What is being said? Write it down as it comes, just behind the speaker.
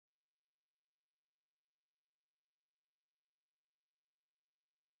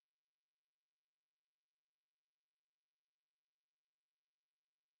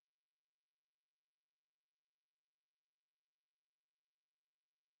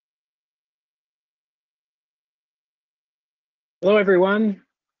Hello, everyone.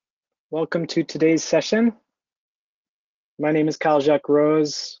 Welcome to today's session. My name is Kyle Jacques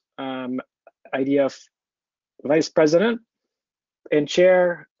Rose, IDF Vice President and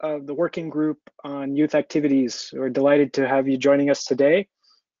Chair of the Working Group on Youth Activities. We're delighted to have you joining us today.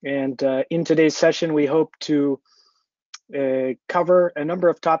 And in today's session, we hope to cover a number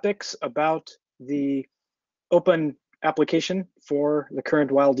of topics about the open application for the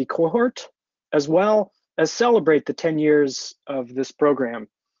current YLD cohort, as well as celebrate the 10 years of this program.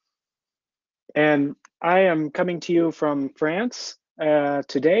 And I am coming to you from France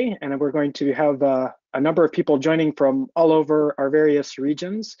today, and we're going to have a number of people joining from all over our various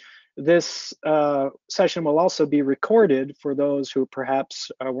regions. This session will also be recorded for those who perhaps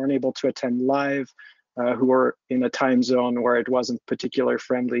weren't able to attend live, who are in a time zone where it wasn't particularly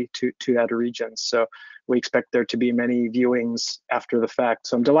friendly to that region. So we expect there to be many viewings after the fact.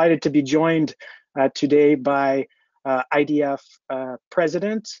 So I'm delighted to be joined today by IDF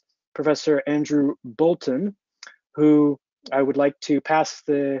President, Professor Andrew Boulton, who I would like to pass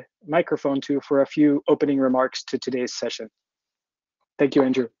the microphone to for a few opening remarks to today's session. Thank you,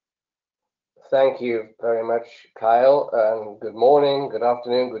 Andrew. Thank you very much, Kyle, and good morning, good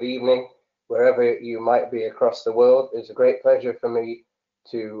afternoon, good evening, wherever you might be across the world. It's a great pleasure for me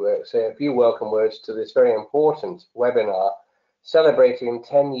to say a few welcome words to this very important webinar celebrating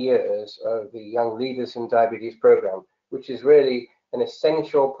 10 years of the Young Leaders in Diabetes program, which is really an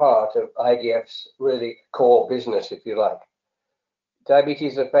essential part of IDF's really core business, if you like.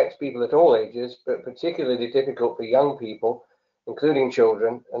 Diabetes affects people at all ages, but particularly difficult for young people, including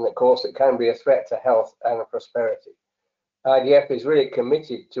children, and of course it can be a threat to health and prosperity. IDF is really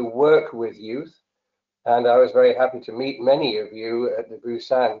committed to work with youth, and I was very happy to meet many of you at the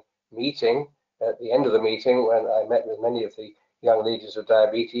Busan meeting, at the end of the meeting when I met with many of the young leaders of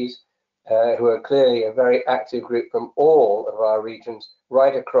diabetes, who are clearly a very active group from all of our regions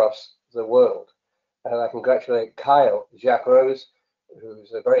right across the world. And I congratulate Kyle Jacques Rose,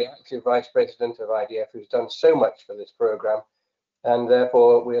 who's a very active Vice President of IDF, who's done so much for this program. And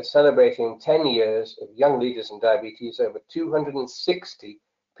therefore, we are celebrating 10 years of Young Leaders in Diabetes. Over 260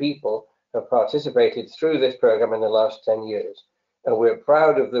 people have participated through this program in the last 10 years. And we're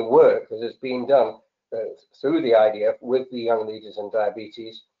proud of the work that has been done through the IDF with the Young Leaders in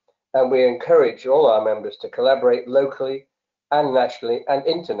Diabetes. And we encourage all our members to collaborate locally and nationally and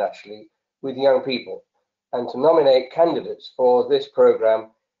internationally with young people, and to nominate candidates for this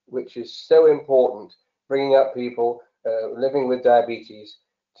program, which is so important, bringing up people living with diabetes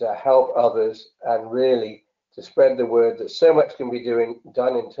to help others and really to spread the word that so much can be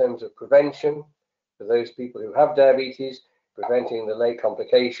done in terms of prevention for those people who have diabetes, preventing the late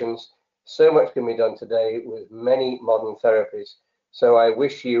complications. So much can be done today with many modern therapies. So I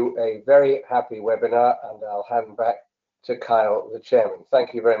wish you a very happy webinar, and I'll hand back to Kyle, the chairman.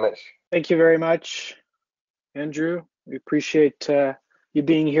 Thank you very much. Thank you very much, Andrew. We appreciate you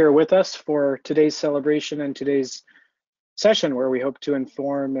being here with us for today's celebration and today's session, where we hope to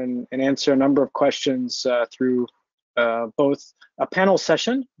inform and answer a number of questions through both a panel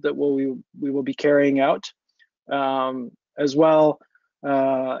session that we will be carrying out, as well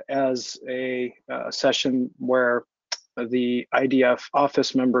as a session where the IDF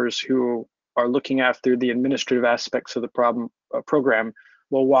office members who are looking after the administrative aspects of the program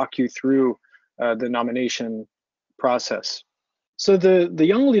will walk you through the nomination process. So the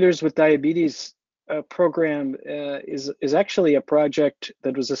Young Leaders with Diabetes program is actually a project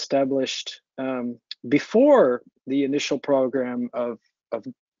that was established before the initial program of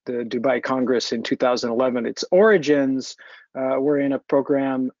the Dubai Congress in 2011. Its origins were in a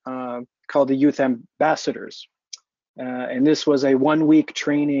program called the Youth Ambassadors. And this was a one-week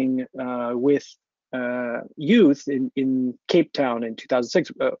training with youth in Cape Town in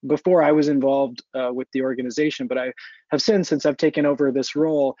 2006, before I was involved with the organization. But I have since I've taken over this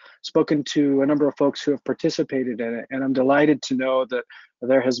role, spoken to a number of folks who have participated in it. And I'm delighted to know that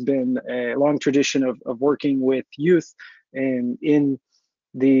there has been a long tradition of working with youth in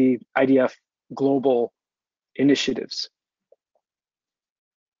the IDF global initiatives.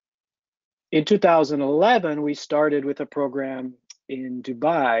 In 2011, we started with a program in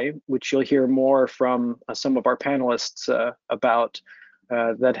Dubai, which you'll hear more from some of our panelists about,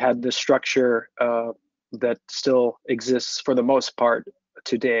 that had the structure that still exists for the most part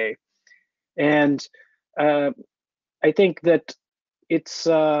today. And I think that it's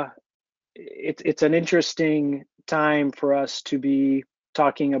an interesting time for us to be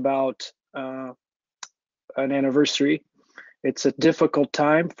talking about an anniversary. It's a difficult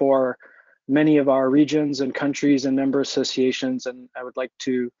time for many of our regions and countries and member associations, and I would like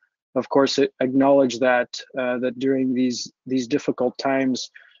to of course, acknowledge that that during these difficult times,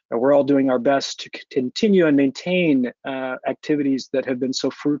 we're all doing our best to continue and maintain activities that have been so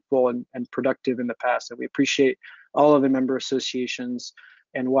fruitful and productive in the past. And we appreciate all of the member associations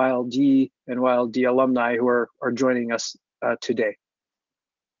and YLD alumni who are joining us today.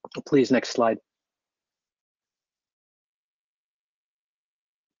 Please, next slide.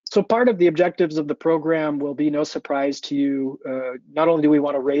 So part of the objectives of the program will be no surprise to you. Not only do we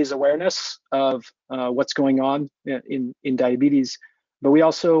want to raise awareness of what's going on in diabetes, but we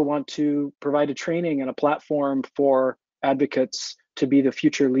also want to provide a training and a platform for advocates to be the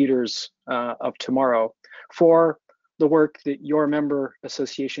future leaders of tomorrow for the work that your member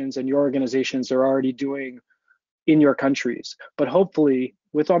associations and your organizations are already doing in your countries. But hopefully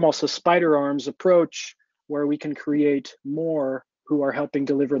with almost a spider arms approach where we can create more who are helping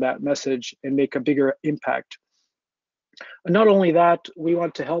deliver that message and make a bigger impact. And not only that, we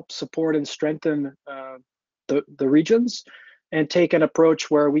want to help support and strengthen the regions and take an approach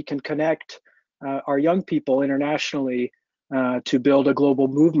where we can connect our young people internationally to build a global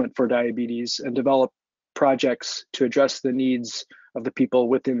movement for diabetes and develop projects to address the needs of the people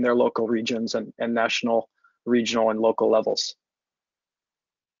within their local regions and national, regional, and local levels.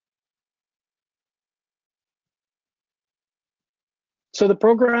 So the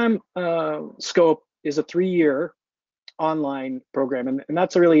program scope is a 3-year online program, and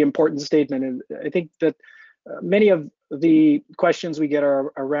that's a really important statement. And I think that many of the questions we get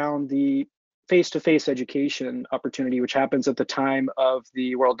are around the face-to-face education opportunity, which happens at the time of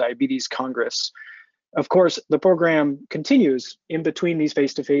the World Diabetes Congress. Of course, the program continues in between these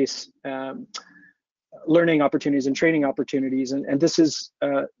face-to-face learning opportunities and training opportunities. And this has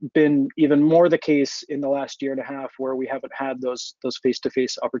been even more the case in the last year and a half where we haven't had those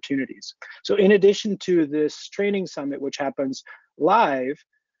face-to-face opportunities. So in addition to this training summit, which happens live,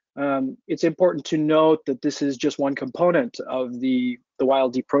 it's important to note that this is just one component of the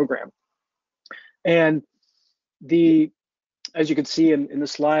YLD program. And as you can see in the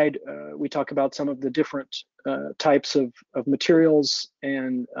slide, we talk about some of the different types of materials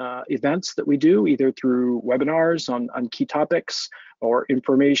and events that we do, either through webinars on key topics or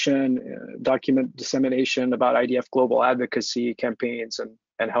information, document dissemination about IDF global advocacy campaigns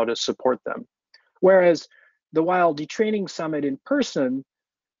and how to support them. Whereas the YLD Training Summit in person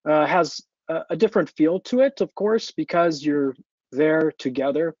has a different feel to it, of course, because you're there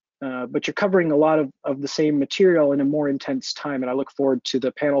together. But you're covering a lot of the same material in a more intense time. And I look forward to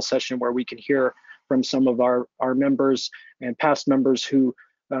the panel session where we can hear from some of our members and past members who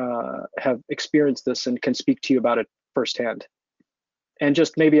have experienced this and can speak to you about it firsthand. And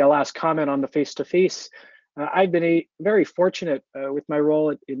just maybe a last comment on the face-to-face. I've been very fortunate with my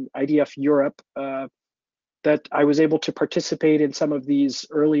role in IDF Europe that I was able to participate in some of these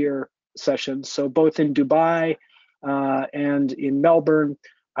earlier sessions. So both in Dubai and in Melbourne,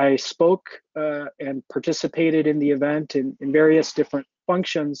 I spoke and participated in the event in various different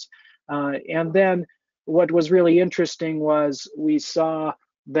functions. And then what was really interesting was we saw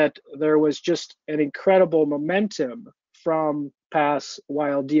that there was just an incredible momentum from past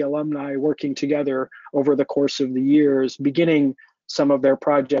YLD alumni working together over the course of the years, beginning some of their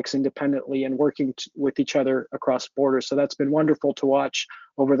projects independently and working with each other across borders. So that's been wonderful to watch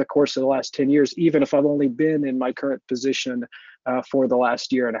over the course of the last 10 years, even if I've only been in my current position for the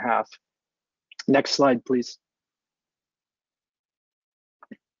last year and a half. Next slide, please.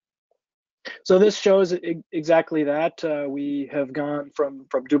 So this shows exactly that. We have gone from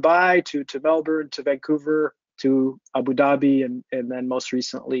Dubai to Melbourne to Vancouver to Abu Dhabi and then most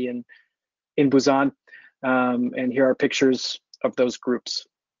recently in Busan. And here are pictures of those groups.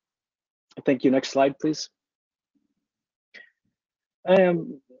 Thank you. Next slide, please.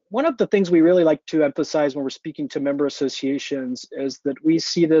 One of the things we really like to emphasize when we're speaking to member associations is that we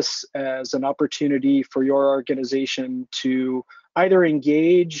see this as an opportunity for your organization to either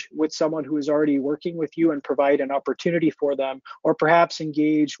engage with someone who is already working with you and provide an opportunity for them, or perhaps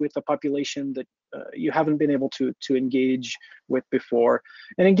engage with a population that you haven't been able to engage with before.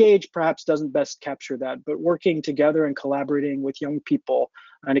 And engage perhaps doesn't best capture that, but working together and collaborating with young people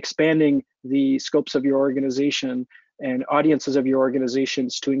and expanding the scopes of your organization and audiences of your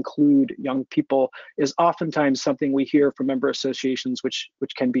organizations to include young people is oftentimes something we hear from member associations, which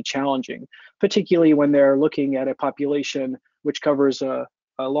can be challenging, particularly when they're looking at a population which covers a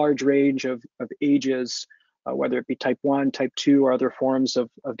large range of ages, whether it be type 1, type 2, or other forms of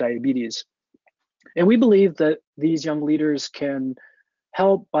diabetes. And we believe that these young leaders can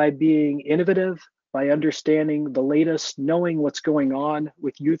help by being innovative, by understanding the latest, knowing what's going on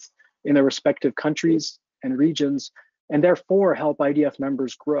with youth in their respective countries and regions, and therefore help IDF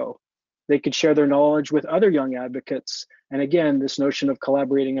members grow. they could share their knowledge with other young advocates. And again, this notion of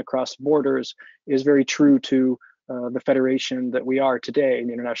collaborating across borders is very true to the federation that we are today,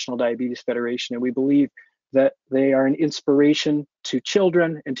 the International Diabetes Federation. And we believe that they are an inspiration to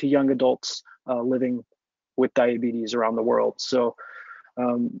children and to young adults living with diabetes around the world. So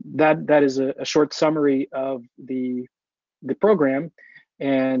that is a short summary of the program.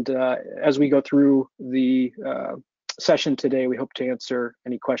 And as we go through the session today, we hope to answer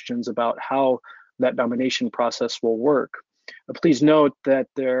any questions about how that nomination process will work. Please note that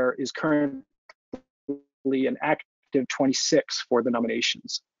there is currently an active 26 for the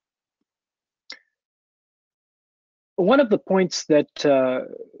nominations. One of the points that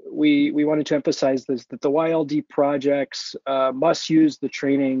we wanted to emphasize is that the YLD projects must use the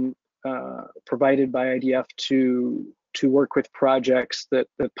training provided by IDF to work with projects that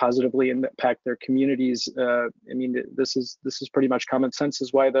positively impact their communities. I mean, this is pretty much common sense,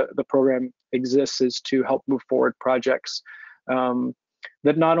 is why the program exists, is to help move forward projects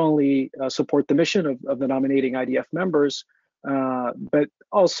that not only support the mission of the nominating IDF members, but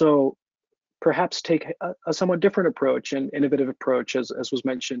also perhaps take a somewhat different approach, an innovative approach, as was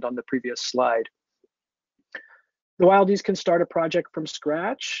mentioned on the previous slide. The YLDs can start a project from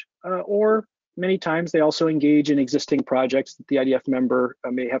scratch, or many times they also engage in existing projects that the IDF member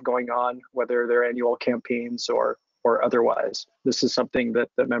may have going on, whether they're annual campaigns or otherwise. This is something that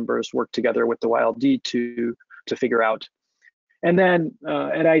the members work together with the YLD to figure out. And then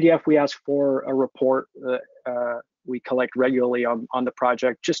at IDF, we ask for a report that we collect regularly on the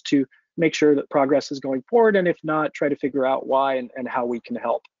project, just to make sure that progress is going forward, and if not, try to figure out why and how we can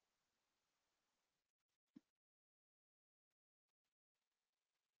help.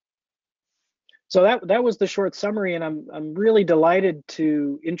 So that was the short summary, and I'm really delighted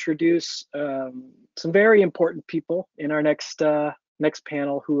to introduce some very important people in our next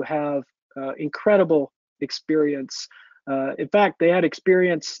panel who have incredible experience. In fact, they had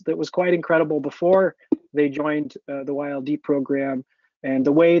experience that was quite incredible before they joined the YLD program, and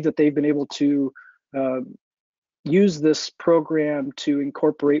the way that they've been able to use this program to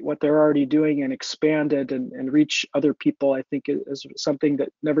incorporate what they're already doing and expand it and reach other people, I think is something that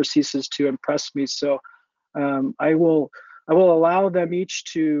never ceases to impress me. So I will allow them each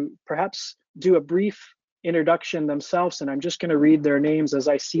to perhaps do a brief introduction themselves, and I'm just going to read their names as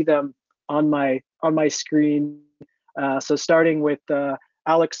I see them on my screen. So starting with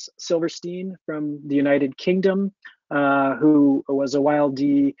Alex Silverstein from the United Kingdom, who was a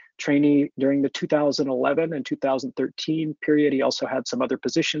YLD trainee during the 2011 and 2013 period. He also had some other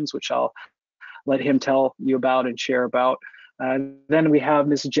positions, which I'll let him tell you about and share about. Then we have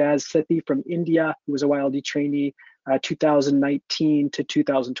Ms. Jazz Sethi from India, who was a YLD trainee 2019 to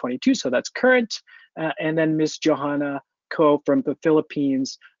 2022, so that's current. And then Ms. Johanah Co from the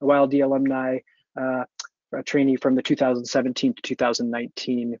Philippines, a YLD alumni, a trainee from the 2017 to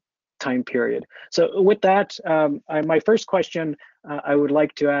 2019 time period. So with that, my first question I would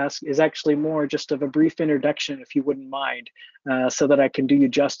like to ask is actually more just of a brief introduction, if you wouldn't mind, so that I can do you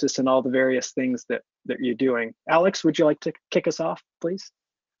justice in all the various things that you're doing. Alex, would you like to kick us off, please?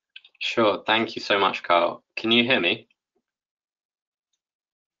 Sure, thank you so much, Carl. Can you hear me?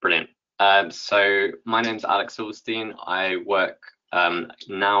 Brilliant. So my name's Alex Silverstein. I work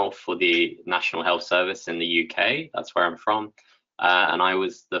now for the National Health Service in the UK. That's where I'm from. And I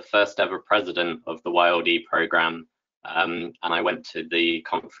was the first ever president of the YLD program. And I went to the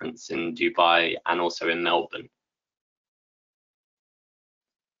conference in Dubai and also in Melbourne.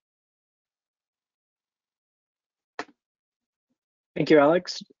 Thank you,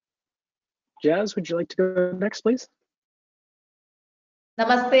 Alex. Jazz, would you like to go next, please?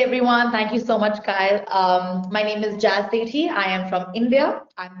 Namaste, everyone. Thank you so much, Kyle. My name is Jazz Sethi. I am from India.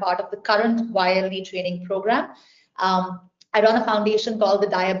 I'm part of the current YLD training program. I run a foundation called the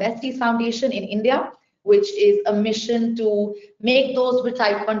Diabetes Foundation in India, which is a mission to make those with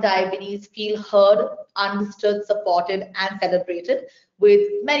type 1 diabetes feel heard, understood, supported, and celebrated, with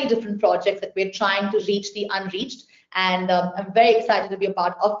many different projects that we're trying to reach the unreached. And I'm very excited to be a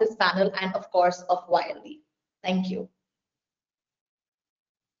part of this panel and, of course, of YLD. Thank you.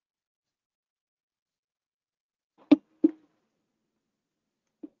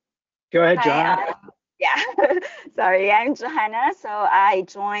 Go ahead, Johanna. Hi, yeah, sorry, I'm Johanna. So I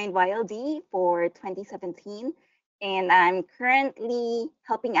joined YLD for 2017, and I'm currently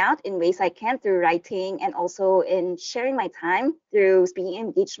helping out in ways I can through writing and also in sharing my time through speaking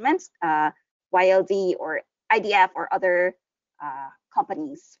engagements, YLD or IDF or other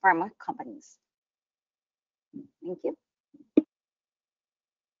companies, pharma companies. Thank you.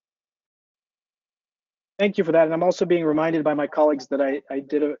 Thank you for that. And I'm also being reminded by my colleagues that I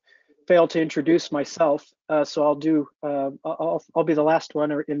did a fail to introduce myself, so I'll do. I'll be the last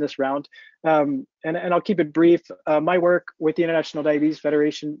one in this round, and I'll keep it brief. My work with the International Diabetes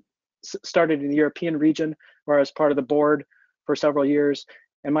Federation started in the European region, where I was part of the board for several years,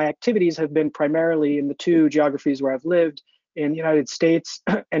 and my activities have been primarily in the two geographies where I've lived, in the United States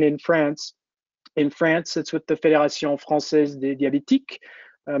and in France. In France, it's with the Fédération Française des Diabétiques,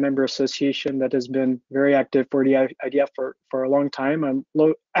 a member association that has been very active for the IDF for a long time. I'm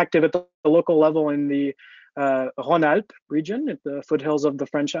active at the local level in the Rhône-Alpes region, at the foothills of the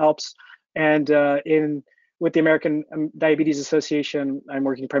French Alps, and with the American Diabetes Association, I'm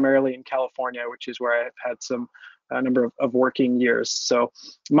working primarily in California, which is where I've had a number of working years. So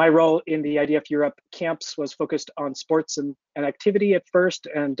my role in the IDF Europe camps was focused on sports and activity at first,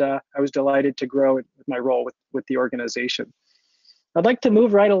 and I was delighted to grow my role with the organization. I'd like to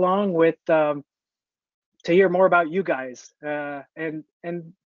move right along with to hear more about you guys, and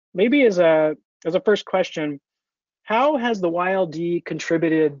maybe as a first question, how has the YLD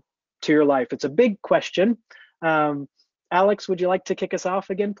contributed to your life? It's a big question. Alex, would you like to kick us off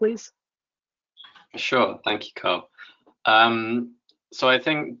again, please? Sure, thank you, Co. So I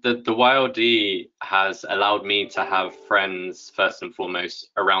think that the YLD has allowed me to have friends, first and foremost,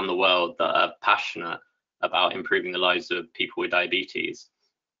 around the world that are passionate about improving the lives of people with diabetes.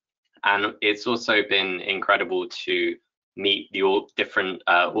 And it's also been incredible to meet the different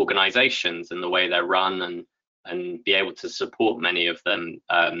organizations and the way they're run, and be able to support many of them,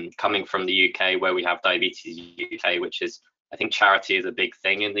 coming from the UK, where we have Diabetes UK, which is, I think charity is a big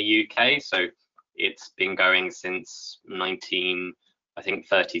thing in the UK. So it's been going since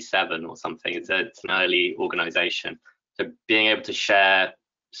 1937 or something. It's an early organization. So being able to share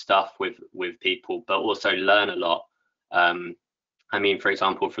stuff with people, but also learn a lot. I mean, for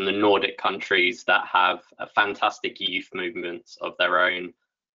example, from the Nordic countries that have a fantastic youth movements of their own,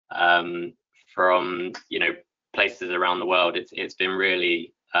 from places around the world, it's been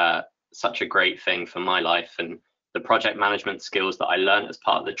really such a great thing for my life. And the project management skills that I learned as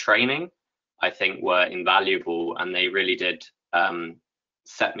part of the training, I think, were invaluable, and they really did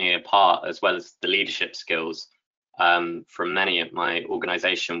set me apart, as well as the leadership skills from many at my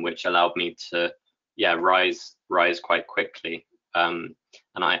organization, which allowed me to rise quite quickly. And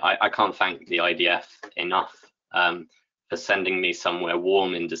I can't thank the IDF enough for sending me somewhere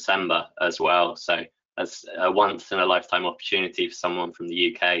warm in December as well. So that's a once in a lifetime opportunity for someone from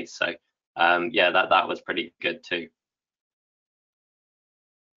the UK. So that was pretty good too.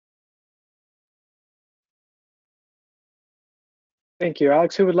 Thank you.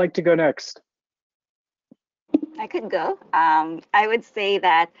 Alex, who would like to go next? I could go. I would say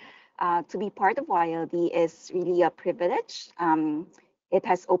that to be part of YLD is really a privilege. It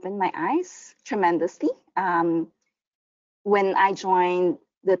has opened my eyes tremendously. When I joined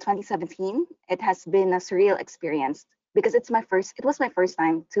the 2017, it has been a surreal experience, because it was my first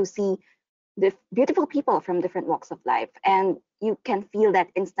time to see the beautiful people from different walks of life, and you can feel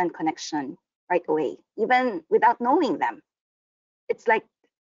that instant connection right away, even without knowing them. It's like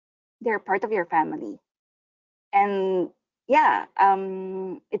they're part of your family. And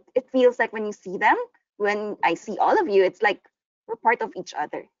it feels like when you see them, when I see all of you, it's like we're part of each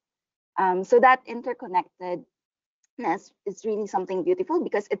other. So that interconnectedness is really something beautiful,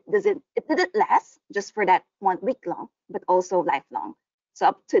 because it didn't last just for that 1 week long, but also lifelong. So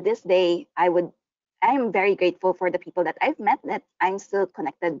up to this day, I am very grateful for the people that I've met, that I'm still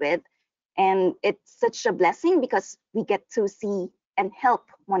connected with. And it's such a blessing, because we get to see and help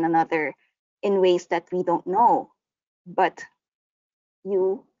one another in ways that we don't know, but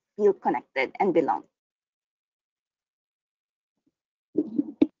you feel connected and belong.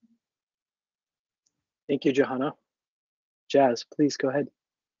 Thank you, Johanna. Jazz, please go ahead.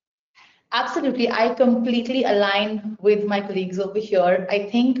 Absolutely. I completely align with my colleagues over here. I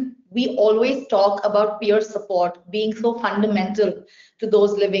think we always talk about peer support being so fundamental to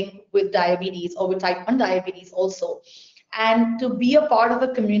those living with diabetes, or with type 1 diabetes also. And to be a part of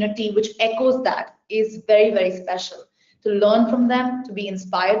a community which echoes that is very, very special. To learn from them, to be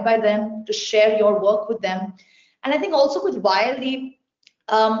inspired by them, to share your work with them. And I think also with YLD,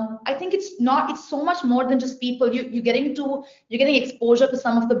 I think it's so much more than just people. You're getting exposure to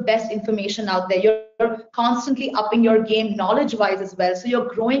some of the best information out there. You're constantly upping your game knowledge-wise as well. So you're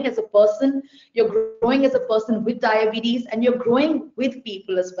growing as a person, with diabetes, and you're growing with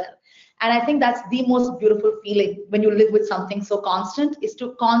people as well. And I think that's the most beautiful feeling when you live with something so constant, is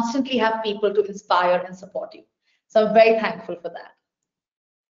to constantly have people to inspire and support you. So I'm very thankful for that.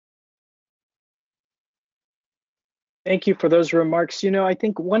 Thank you for those remarks. I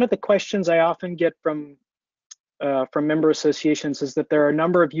think one of the questions I often get from from member associations is that there are a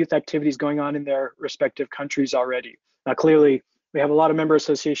number of youth activities going on in their respective countries already. Now, clearly, we have a lot of member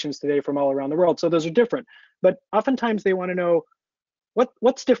associations today from all around the world, so those are different. But oftentimes they want to know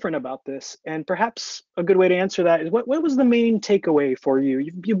what's different about this, and perhaps a good way to answer that is what was the main takeaway for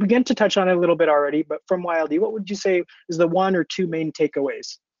you? You began to touch on it a little bit already, but from YLD, what would you say is the one or two main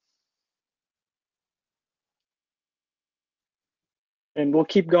takeaways? And we'll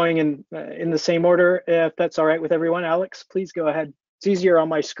keep going in the same order, if that's all right with everyone. Alex, please go ahead. It's easier on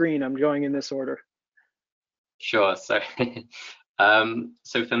my screen. I'm going in this order. Sure. So,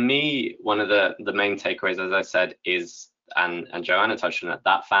 so for me, one of the main takeaways, as I said, is, and Johanna touched on it,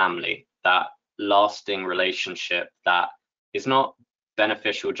 that family, that lasting relationship that is not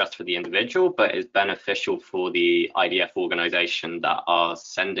beneficial just for the individual, but is beneficial for the IDF organization that are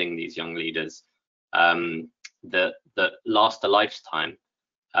sending these young leaders, that last a lifetime.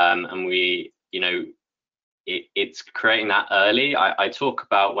 And we, it's creating that early. I talk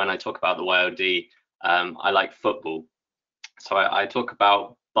about, when I talk about the YLD, I like football. So I talk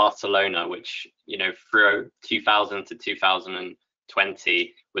about Barcelona, which, through 2000 to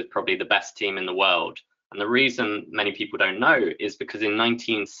 2020 was probably the best team in the world. And the reason many people don't know is because in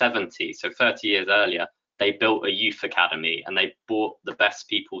 1970, so 30 years earlier, they built a youth academy and they brought the best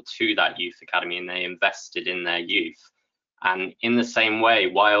people to that youth academy and they invested in their youth. And in the same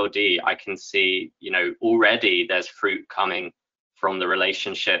way, YLD, I can see, already there's fruit coming from the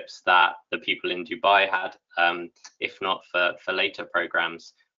relationships that the people in Dubai had, if not for later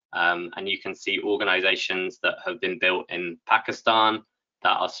programs. And you can see organizations that have been built in Pakistan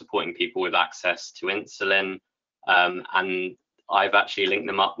that are supporting people with access to insulin. And I've actually linked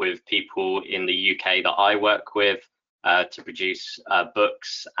them up with people in the UK that I work with to produce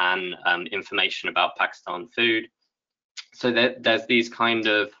books and information about Pakistan food. So there's these kind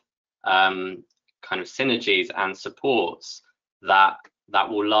of synergies and supports that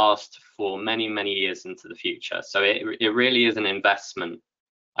will last for many, many years into the future. So it really is an investment,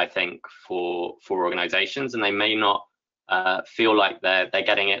 I think, for organizations, and they may not feel like they're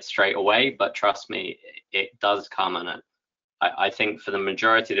getting it straight away, but trust me, it does come. And I think for the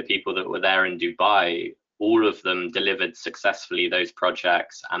majority of the people that were there in Dubai, all of them delivered successfully those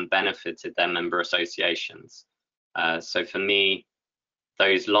projects and benefited their member associations. So for me,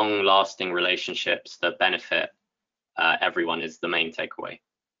 those long-lasting relationships that benefit everyone is the main takeaway.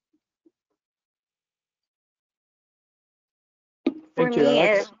 Thank you,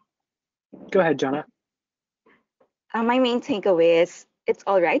 Alex. Go ahead, Johanna. My main takeaway is it's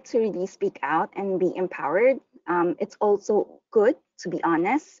all right to really speak out and be empowered. It's also good to be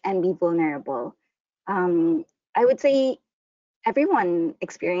honest and be vulnerable. I would say everyone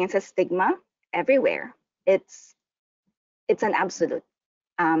experiences stigma everywhere. It's an absolute,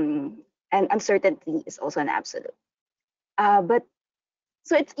 and uncertainty is also an absolute. But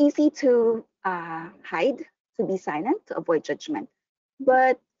so it's easy to hide, to be silent, to avoid judgment.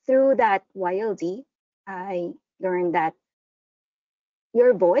 But through that YLD, I learned that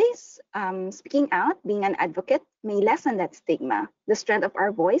your voice, speaking out, being an advocate, may lessen that stigma. The strength of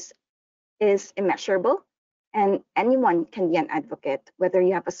our voice is immeasurable, and anyone can be an advocate, whether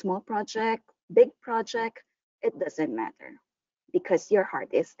you have a small project, big project, it doesn't matter, because your heart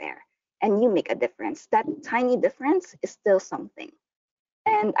is there and you make a difference. That tiny difference is still something.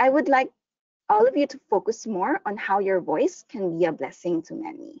 And I would like all of you to focus more on how your voice can be a blessing to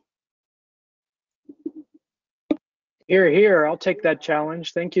many. Here, here, I'll take that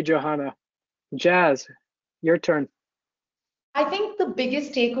challenge. Thank you, Johanna. Jazz, your turn. I think the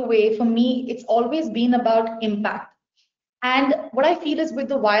biggest takeaway for me, it's always been about impact. And what I feel is with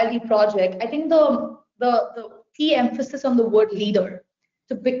the YLD project, I think the key emphasis on the word leader,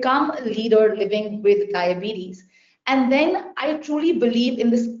 to become a leader living with diabetes. And then I truly believe in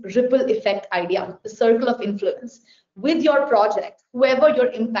this ripple effect idea, the circle of influence. With your project, whoever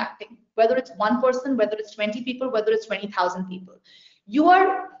you're impacting, whether it's one person, whether it's 20 people, whether it's 20,000 people, you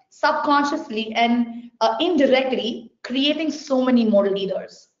are subconsciously and indirectly creating so many more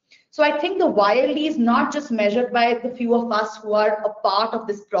leaders. So I think the YLD is not just measured by the few of us who are a part of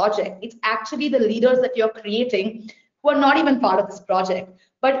this project. It's actually the leaders that you're creating who are not even part of this project,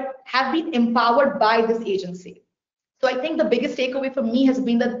 but have been empowered by this agency. So I think the biggest takeaway for me has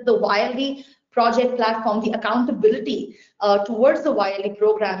been that the YLD project platform, the accountability towards the YLD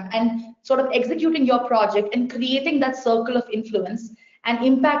program and sort of executing your project and creating that circle of influence and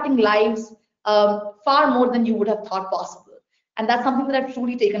impacting lives far more than you would have thought possible. And that's something that I've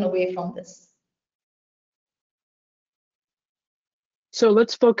truly taken away from this. So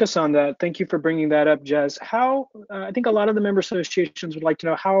let's focus on that. Thank you for bringing that up, Jazz. How, I think a lot of the member associations would like to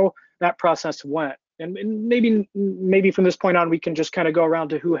know how that process went. And maybe from this point on, we can just kind of go around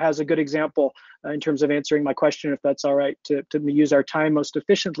to who has a good example in terms of answering my question, if that's all right, to use our time most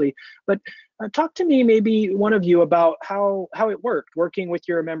efficiently. But talk to me, maybe one of you, about how it worked working with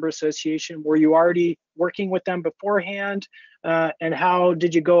your member association. Were you already working with them beforehand? And how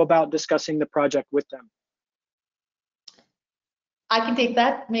did you go about discussing the project with them? I can take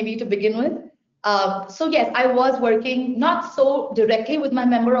that maybe to begin with. So yes, I was working not so directly with my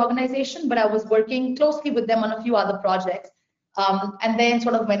member organization, but I was working closely with them on a few other projects. And then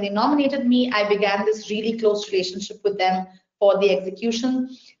sort of when they nominated me, I began this really close relationship with them for the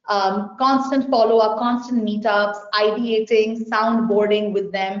execution. Constant follow-up, constant meetups, ideating, soundboarding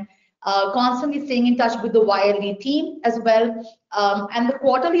with them, constantly staying in touch with the YLD team as well. And the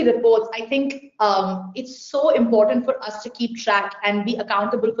quarterly reports, I think it's so important for us to keep track and be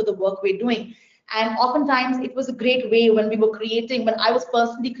accountable for the work we're doing. And oftentimes it was a great way when I was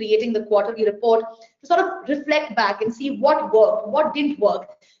personally creating the quarterly report, to sort of reflect back and see what worked, what didn't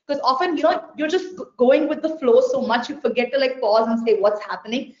work. Because often, you're just going with the flow so much, you forget to like pause and say what's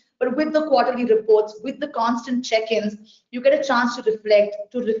happening. But with the quarterly reports, with the constant check-ins, you get a chance to reflect,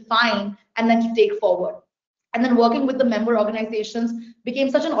 to refine, and then to take forward. And then working with the member organizations became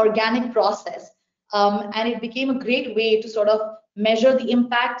such an organic process. And it became a great way to sort of measure the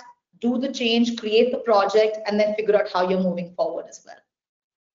impact, do the change, create the project, and then figure out how you're moving forward as well.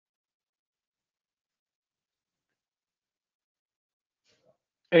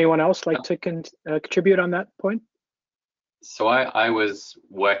 Anyone else like to contribute on that point? So I was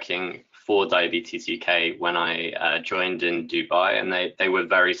working for Diabetes UK when I joined in Dubai, and they were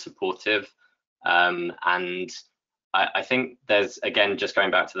very supportive. And I think there's, again, just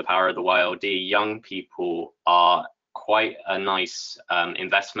going back to the power of the YLD, young people are quite a nice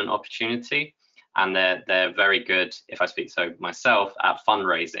investment opportunity, and they're very good, if I speak so myself, at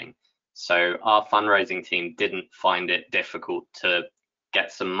fundraising. So our fundraising team didn't find it difficult to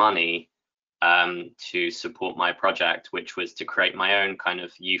get some money to support my project, which was to create my own kind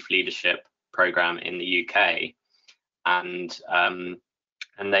of youth leadership program in the UK. And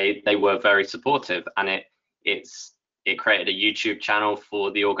they were very supportive, and it created a YouTube channel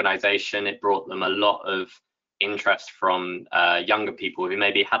for the organization. It brought them a lot of interest from younger people who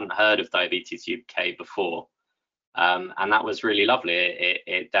maybe hadn't heard of Diabetes UK before. And that was really lovely.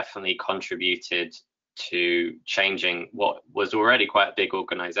 It definitely contributed to changing what was already quite a big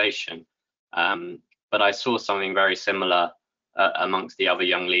organization. But I saw something very similar amongst the other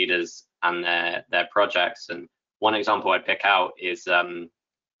young leaders and their projects. And one example I'd pick out is the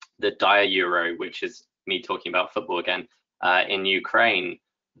Dia Euro, which is me talking about football again, in Ukraine.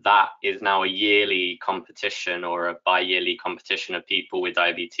 That is now a yearly competition, or a bi-yearly competition, of people with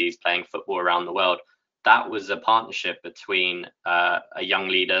diabetes playing football around the world. That was a partnership between a young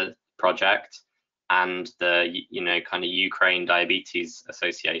leader project and the kind of Ukraine Diabetes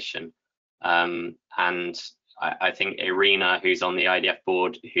Association. And I think Irina, who's on the IDF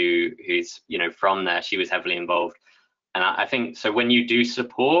board, who's from there, she was heavily involved. And I think so when you do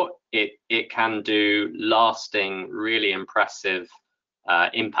support, it can do lasting, really impressive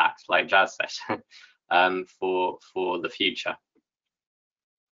impact, like Jazz said, for the future.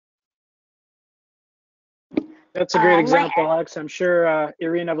 That's a great example, Alex. I'm sure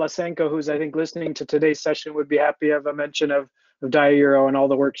Irina Vlasenko, who's I think listening to today's session, would be happy to have a mention of Dia Euro and all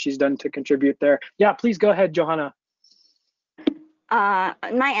the work she's done to contribute there. Yeah, please go ahead, Johanna.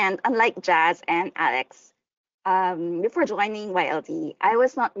 On my end, unlike Jazz and Alex, before joining YLD, I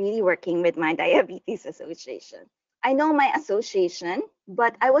was not really working with my diabetes association. I know my association,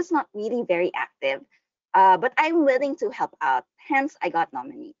 but I was not really very active. But I'm willing to help out, hence I got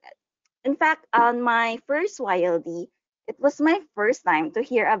nominated. In fact, on my first YLD, it was my first time to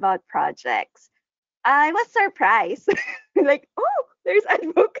hear about projects. I was surprised, like, oh, there's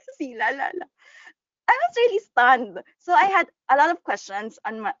advocacy, la la la. I was really stunned. So I had a lot of questions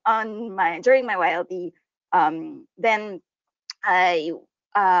during my YLD.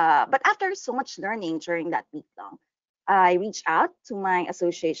 But after so much learning during that week long, I reached out to my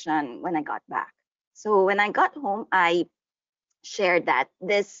association when I got back. So when I got home, I shared that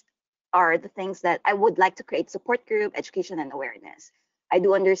these are the things that I would like to create: support group, education, and awareness. I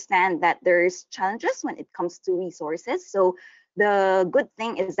do understand that there's challenges when it comes to resources. So the good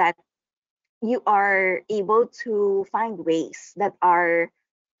thing is that you are able to find ways that are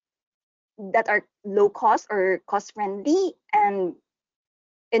low cost or cost friendly. And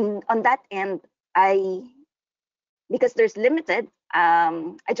on that end, because there's limited,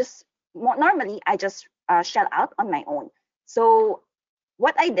 normally I just shell out on my own. So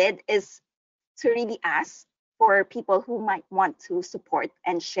what I did is to really ask for people who might want to support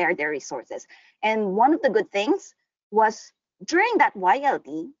and share their resources. And one of the good things was during that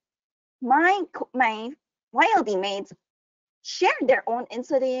YLD, my YLD mates shared their own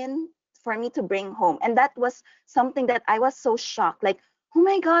insulin for me to bring home. And that was something that I was so shocked, like, oh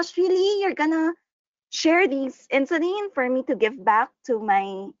my gosh, really? You're gonna share these insulin for me to give back to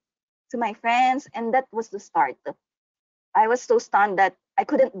my friends? And that was the start. I was so stunned that I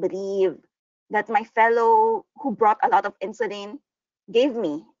couldn't believe that my fellow who brought a lot of insulin gave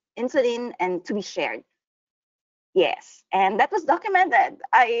me insulin and to be shared. Yes, and that was documented.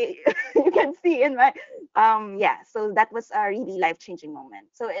 You can see in my yeah. So that was a really life-changing moment.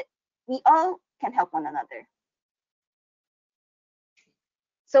 So we all can help one another.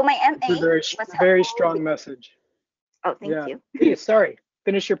 So my MA was very strong message. Oh, thank you. Hey, sorry,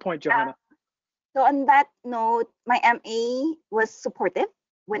 finish your point, Johanna. So on that note, my MA was supportive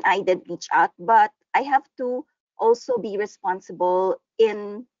when I did reach out, but I have to also be responsible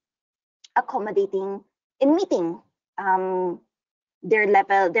in accommodating, in meeting their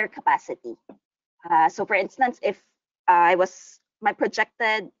level, their capacity. So for instance, if my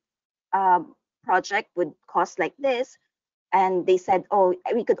projected project would cost like this, and they said, oh,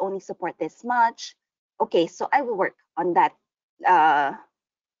 we could only support this much. Okay, so I will work on that,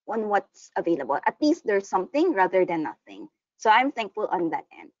 on what's available. At least there's something rather than nothing. So I'm thankful on that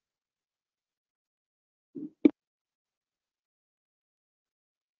end.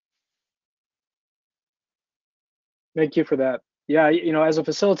 Thank you for that. Yeah, you know, as a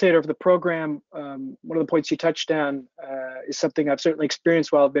facilitator of the program, one of the points you touched on is something I've certainly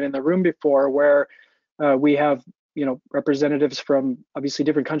experienced while I've been in the room before, where we have, you know, representatives from obviously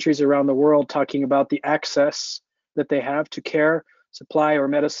different countries around the world talking about the access that they have to care, supply, or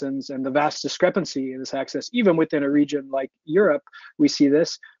medicines, and the vast discrepancy in this access, even within a region like Europe, we see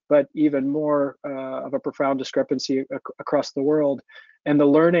this, but even more of a profound discrepancy across the world, and the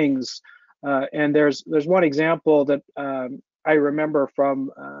learnings. And there's one example that I remember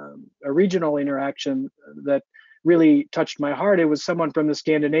from a regional interaction that really touched my heart. It was someone from the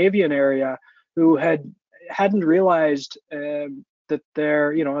Scandinavian area who hadn't realized that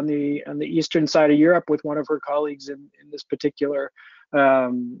they're, you know, on the eastern side of Europe, with one of her colleagues in this particular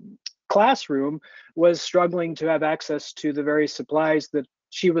classroom, was struggling to have access to the very supplies that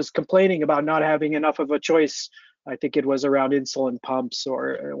she was complaining about not having enough of a choice. I think it was around insulin pumps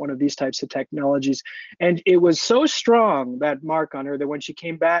or one of these types of technologies. And it was so strong, that mark on her, that when she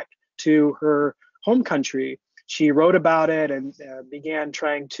came back to her home country, she wrote about it and began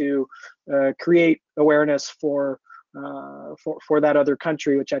trying to create awareness for that other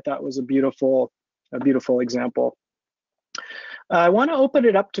country, which I thought was a beautiful example. I want to open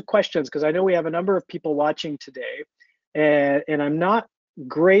it up to questions, because I know we have a number of people watching today, and I'm not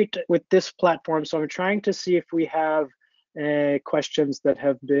great with this platform, so I'm trying to see if we have questions that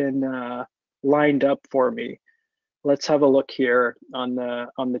have been lined up for me. Let's have a look here on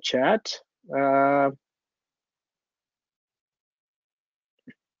the chat.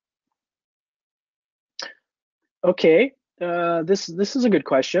 Okay, this is a good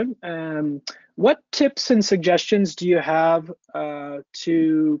question. What tips and suggestions do you have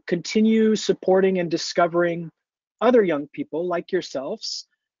to continue supporting and discovering other young people like yourselves?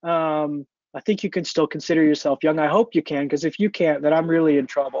 I think you can still consider yourself young. I hope you can, because if you can't, then I'm really in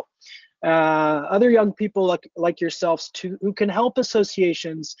trouble. Other young people like yourselves who can help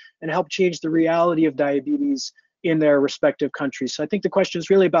associations and help change the reality of diabetes in their respective countries. So I think the question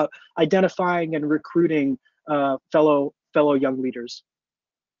is really about identifying and recruiting fellow young leaders.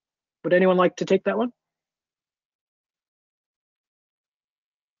 Would anyone like to take that one?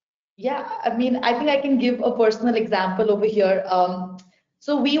 Yeah, I mean, I think I can give a personal example over here.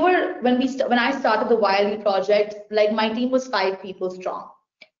 So we were, when I started the YLD project, like my team was 5 people strong.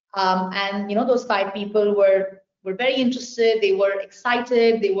 And you know, those 5 people were very interested, they were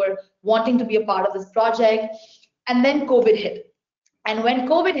excited, they were wanting to be a part of this project. And then COVID hit. And when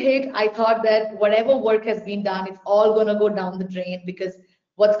COVID hit, I thought that whatever work has been done, it's all gonna go down the drain, because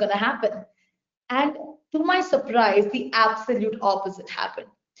what's gonna happen? And to my surprise, the absolute opposite happened.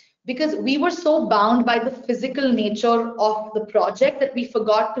 Because we were so bound by the physical nature of the project that we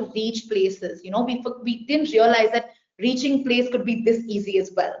forgot to reach places. You know, we didn't realize that reaching place could be this easy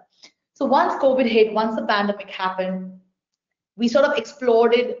as well. So once COVID hit, once the pandemic happened, we sort of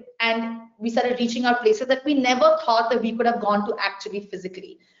explored it and we started reaching out places that we never thought that we could have gone to actually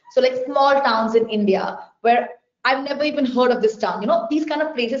physically. So like small towns in India where I've never even heard of this town. You know, these kind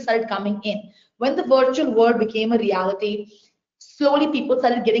of places started coming in. When the virtual world became a reality, slowly people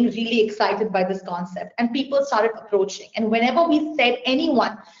started getting really excited by this concept and people started approaching. And whenever we said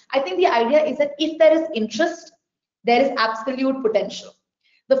anyone, I think the idea is that if there is interest, there is absolute potential.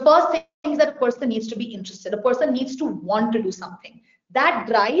 The first thing is that a person needs to be interested. A person needs to want to do something. That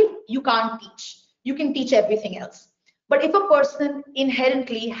drive you can't teach. You can teach everything else. But if a person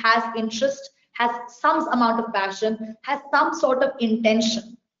inherently has interest, has some amount of passion, has some sort of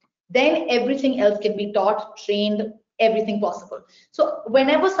intention, then everything else can be taught, trained, everything possible. So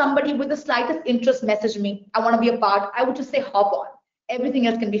whenever somebody with the slightest interest message me, I want to be a part, I would just say hop on. Everything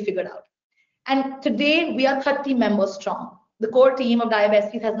else can be figured out. And today we are 30 members strong. The core team of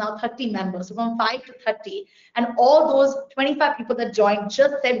Diabesties has now 30 members, so from 5 to 30. And all those 25 people that joined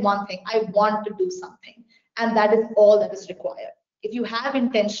just said one thing: I want to do something. And that is all that is required. If you have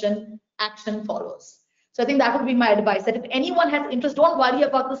intention, action follows. So I think that would be my advice, that if anyone has interest, don't worry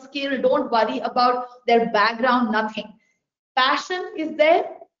about the skill, don't worry about their background, nothing. Passion is there,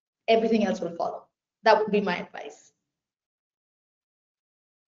 everything else will follow. That would be my advice.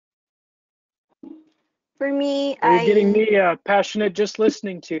 For me, You're getting me passionate just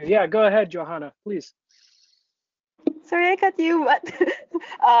listening to you. Yeah, go ahead, Johanna, please. Sorry, I cut you, but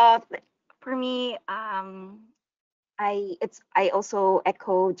for me, I also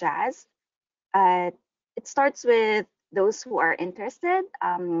echo Jazz. It starts with those who are interested.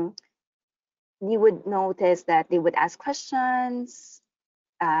 You would notice that they would ask questions.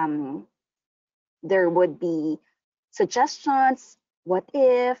 There would be suggestions. What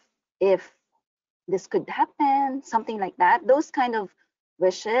if this could happen? Something like that. Those kind of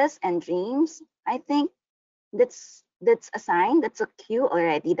wishes and dreams. I think that's a sign. That's a cue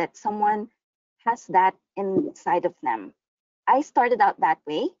already that someone has that inside of them. I started out that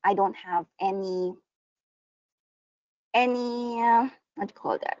way. I don't have any what do you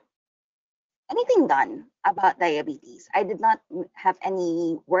call that? Anything done about diabetes. I did not have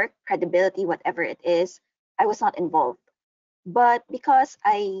any work, credibility, whatever it is. I was not involved. But because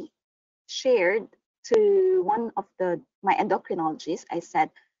I shared to one of my endocrinologists, I said,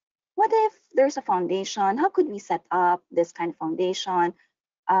 what if there's a foundation? How could we set up this kind of foundation?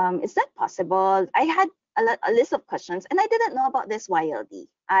 Is that possible? I had a list of questions, and I didn't know about this YLD.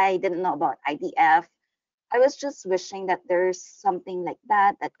 I didn't know about IDF. I was just wishing that there's something like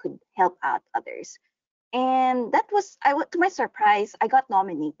that that could help out others. And that was, to my surprise, I got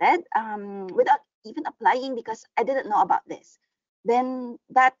nominated without even applying because I didn't know about this. Then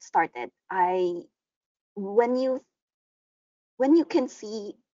that started. When you can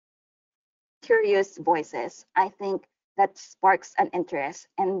see curious voices, I think that sparks an interest,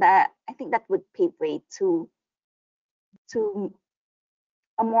 and that I think that would pave way to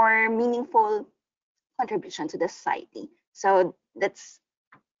a more meaningful contribution to the society. So that's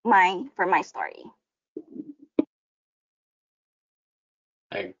for my story.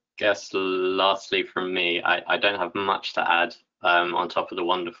 I guess lastly from me, I don't have much to add on top of the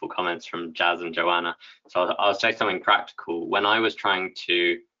wonderful comments from Jazz and Johanna. So I'll say something practical. When I was trying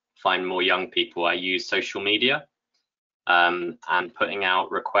to find more young people, I used social media and putting out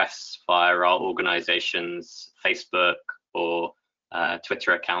requests via our organization's Facebook or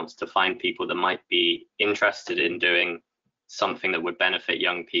Twitter accounts to find people that might be interested in doing something that would benefit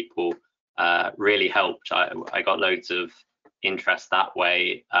young people really helped. I got loads of interest that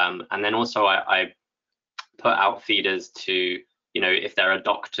way. And then also I put out feeders to, if there are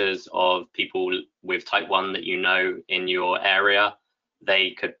doctors of people with type 1 that you know in your area,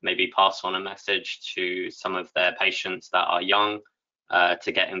 they could maybe pass on a message to some of their patients that are young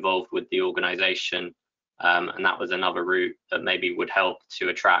to get involved with the organization. And that was another route that maybe would help to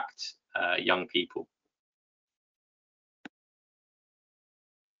attract young people.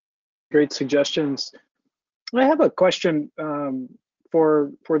 Great suggestions. I have a question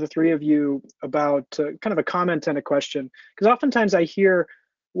for the three of you about kind of a comment and a question, because oftentimes I hear,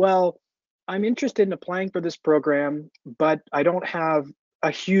 well, I'm interested in applying for this program, but I don't have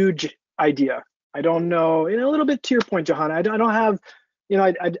a huge idea. I don't know, a little bit to your point, Johanna, I don't have,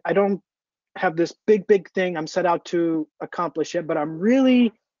 I don't have this big thing I'm set out to accomplish it, but I'm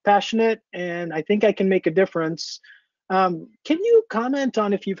really passionate and I think I can make a difference. Can you comment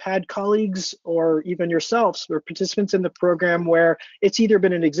on if you've had colleagues or even yourselves or participants in the program where it's either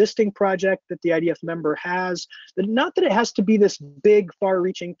been an existing project that the IDF member has, not that it has to be this big,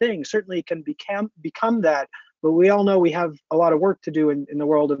 far-reaching thing, certainly it can become that, but we all know we have a lot of work to do in the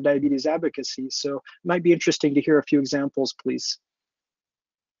world of diabetes advocacy, so it might be interesting to hear a few examples, please.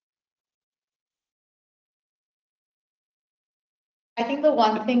 I think the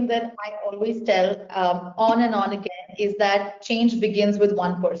one thing that I always tell on and on again is that change begins with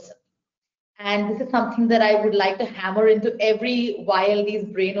one person. And this is something that I would like to hammer into every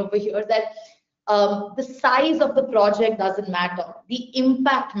YLD's brain over here, that the size of the project doesn't matter. The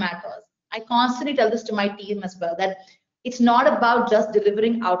impact matters. I constantly tell this to my team as well, that it's not about just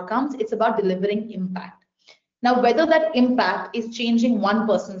delivering outcomes, it's about delivering impact. Now, whether that impact is changing one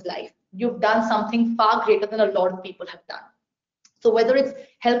person's life, you've done something far greater than a lot of people have done. So whether it's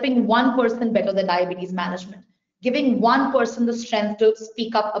helping one person better their diabetes management, giving one person the strength to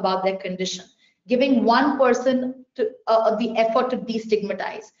speak up about their condition, giving one person to, the effort to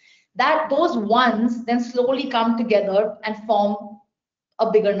destigmatize, that those ones then slowly come together and form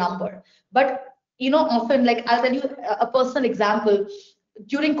a bigger number. But often, like I'll tell you a personal example.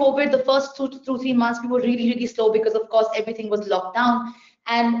 During COVID, the first 2 to 3 months, we were really, really slow because, of course, everything was locked down.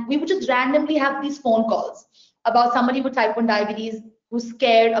 And we would just randomly have these phone calls about somebody with type 1 diabetes who's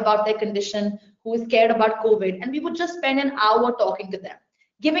scared about their condition, who is scared about COVID. And we would just spend an hour talking to them,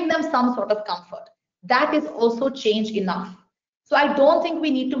 giving them some sort of comfort. That is also change enough. So I don't think we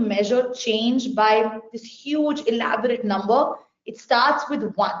need to measure change by this huge, elaborate number. It starts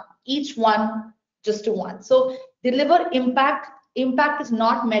with one, each one just to one. So deliver impact. Impact is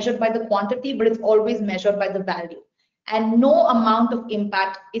not measured by the quantity, but it's always measured by the value. And no amount of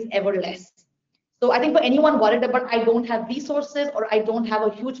impact is ever less. So I think for anyone worried about I don't have resources or I don't have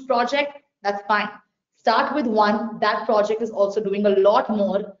a huge project, that's fine. Start with one. That project is also doing a lot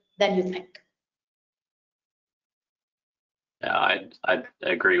more than you think. Yeah, I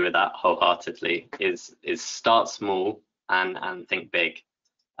agree with that wholeheartedly. Is start small and think big.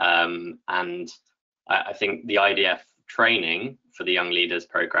 And I think the IDF training for the Young Leaders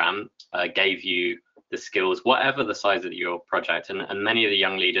program gave you the skills, whatever the size of your project. And many of the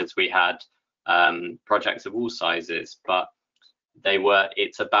young leaders, we had projects of all sizes, but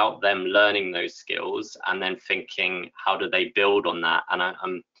it's about them learning those skills and then thinking, how do they build on that? And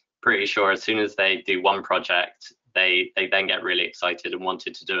I'm pretty sure as soon as they do one project, they then get really excited and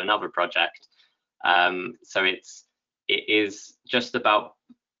wanted to do another project. So it is just about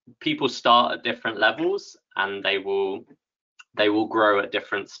people start at different levels and they will grow at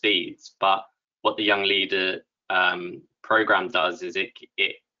different speeds. But what the Young Leader program does is it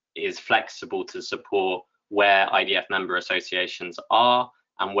is flexible to support where IDF member associations are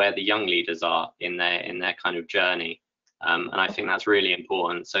and where the young leaders are in their kind of journey. And I think that's really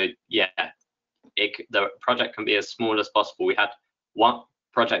important. So yeah, the project can be as small as possible. We had one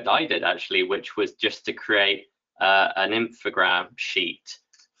project I did actually, which was just to create an infogram sheet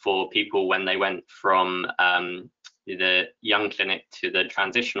for people when they went from the young clinic to the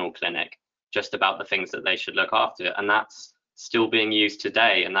transitional clinic, just about the things that they should look after. And that's still being used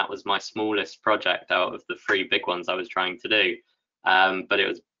today. And that was my smallest project out of the 3 big ones I was trying to do. But it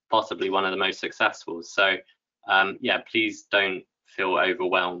was possibly one of the most successful. So yeah, please don't feel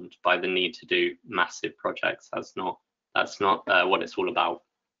overwhelmed by the need to do massive projects. That's not what it's all about.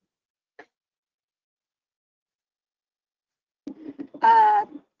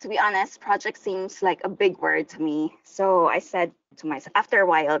 To be honest, project seems like a big word to me. So I said to myself, after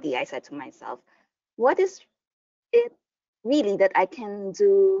YLD, I said to myself, what is it really that I can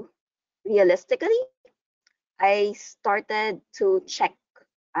do realistically? I started to check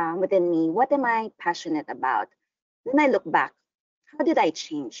within me, what am I passionate about? Then I look back, how did I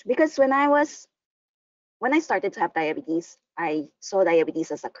change? Because when I started to have diabetes, I saw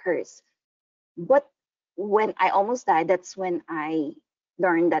diabetes as a curse. But when I almost died, that's when I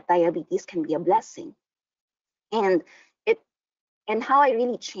learned that diabetes can be a blessing. And how I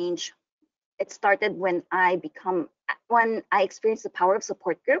really changed, it started when I experienced the power of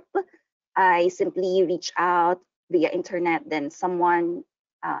support group. I simply reached out via internet, then someone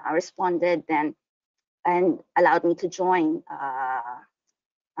responded and allowed me to join a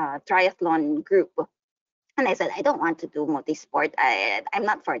triathlon group. And I said, I don't want to do multi-sport. I'm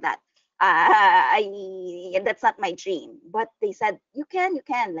not for that. That's not my dream. But they said, you can,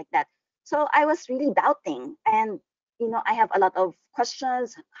 like that. So I was really doubting. And, I have a lot of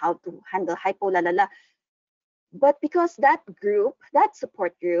questions, how to handle hypo, But because that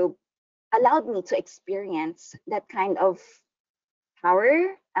support group allowed me to experience that kind of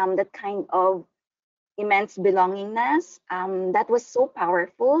power, that kind of immense belongingness, that was so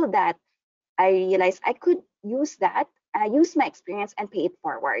powerful that I realized I could use that, use my experience and pay it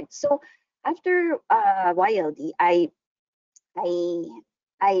forward. So after YLD, I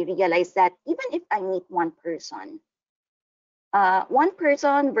realized that even if I meet one person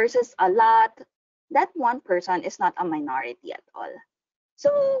versus a lot, that one person is not a minority at all.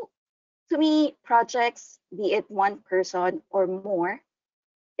 So to me, projects, be it one person or more,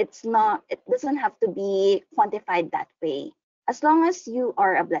 it doesn't have to be quantified that way. as long as you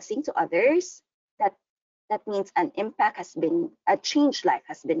are a blessing to others, that means an impact has been, a changed life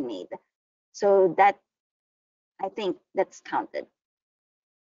has been made. So that, I think that's counted.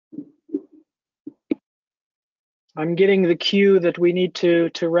 I'm getting the cue that we need to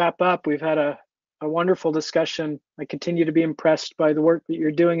wrap up. We've had a wonderful discussion. I continue to be impressed by the work that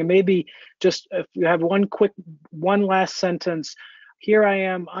you're doing. And maybe just if you have one last sentence. Here I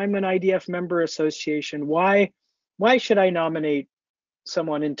am, I'm an IDF member association. Why should I nominate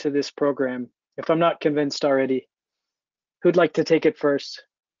someone into this program if I'm not convinced already? Who'd like to take it first?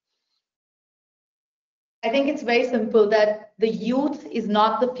 I think it's very simple that the youth is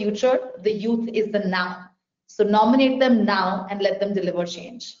not the future, the youth is the now. So nominate them now and let them deliver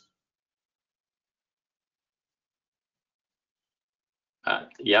change.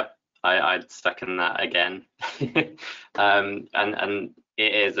 Yep, I'd second that again. And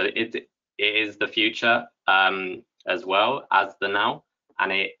it is the future as well as the now,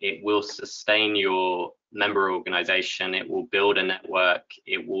 and it will sustain your member organization. It will build a network.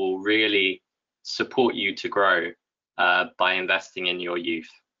 It will really support you to grow by investing in your youth.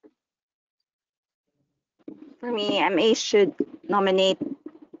 For me, MA should nominate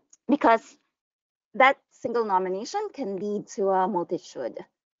because that single nomination can lead to a multitude,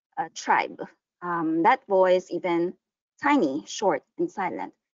 a tribe. That voice, even tiny, short, and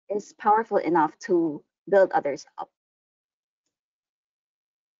silent, is powerful enough to build others up.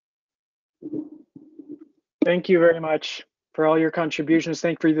 Thank you very much for all your contributions.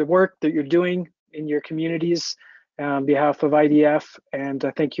 Thank you for the work that you're doing in your communities on behalf of IDF, and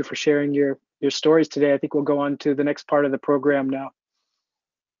thank you for sharing your stories today. I think we'll go on to the next part of the program now.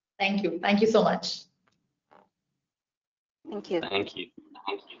 Thank you. Thank you so much. Thank you. Thank you.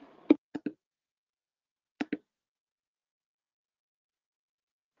 Thank you.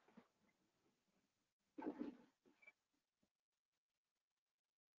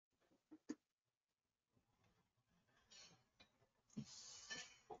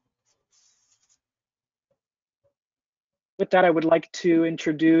 With that, I would like to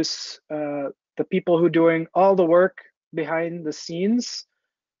introduce the people who are doing all the work behind the scenes,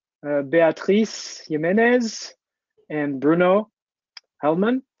 Beatriz, Jiménez, and Bruno,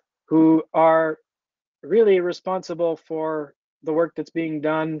 Helman, who are really responsible for the work that's being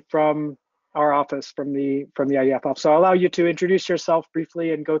done from our office, from the IDF office. So I'll allow you to introduce yourself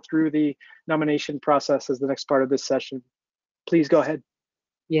briefly and go through the nomination process as the next part of this session. Please go ahead.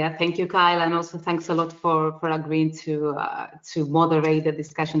 Yeah, thank you, Kyle, and also thanks a lot for agreeing to moderate the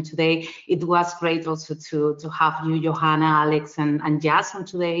discussion today. It was great also to have you, Johanna, Alex, and Jazz on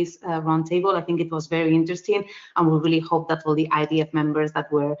today's roundtable. I think it was very interesting, and we really hope that all the IDF members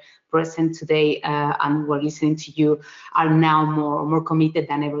that were present today and were listening to you are now more committed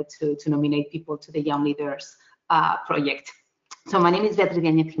than ever to nominate people to the Young Leaders project. So my name is Beatriz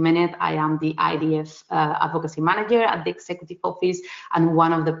Jiménez. I am the IDF Advocacy Manager at the Executive Office, and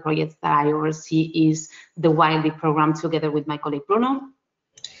one of the projects that I oversee is the YLD program together with my colleague Bruno.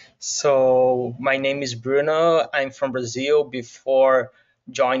 So my name is Bruno. I'm from Brazil. Before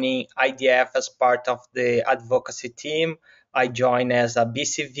joining IDF as part of the advocacy team, I joined as a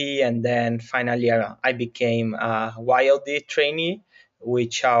BCV, and then finally I became a YLD trainee,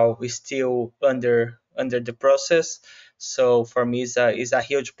 which is still under the process. So for me, it's a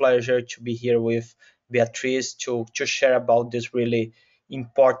huge pleasure to be here with Beatriz to share about this really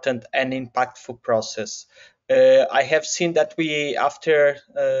important and impactful process. I have seen that after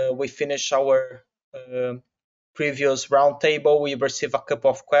we finish our previous roundtable, we receive a couple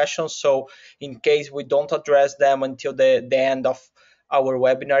of questions. So in case we don't address them until the end of our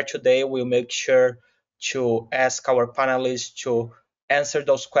webinar today, we'll make sure to ask our panelists to answer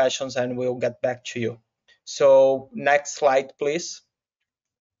those questions, and we'll get back to you. So next slide, please.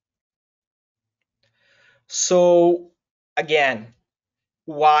 So again,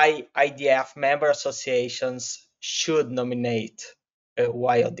 why IDF member associations should nominate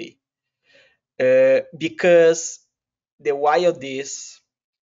YLD? Because the YLDs,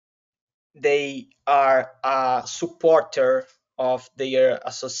 they are a supporter of their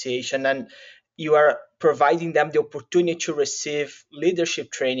association, and you are providing them the opportunity to receive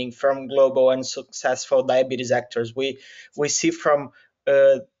leadership training from global and successful diabetes actors. We see from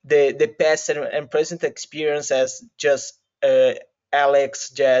the past and present experience, as just Alex,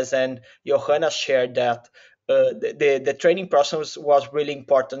 Jazz, and Johanna shared, that the training process was really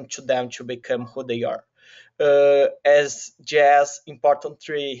important to them to become who they are. As Jazz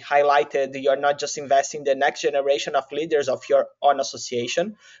importantly highlighted, you are not just investing in the next generation of leaders of your own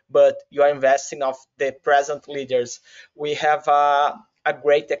association, but you are investing of the present leaders. We have a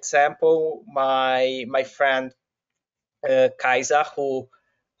great example. My friend Kaisa, who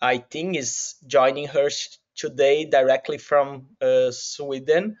I think is joining her today directly from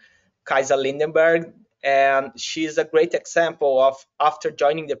Sweden, Kaisa Lindenberg. And she's a great example of, after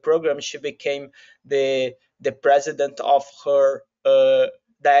joining the program, she became the president of her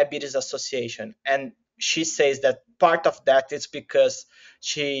diabetes association. And she says that part of that is because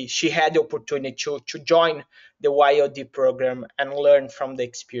she had the opportunity to join the YLD program and learn from the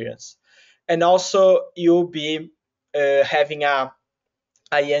experience. And also you'll be having a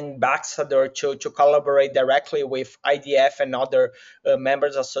young ambassador to collaborate directly with IDF and other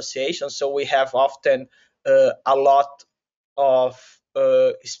members associations. So we have often a lot of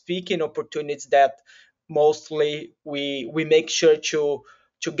speaking opportunities that mostly we make sure to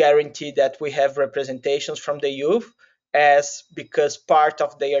guarantee that we have representations from the youth, as because part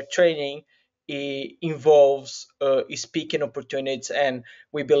of their training involves speaking opportunities, and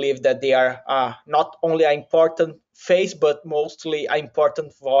we believe that they are not only an important face but mostly an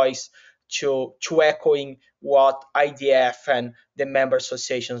important voice to echoing what IDF and the member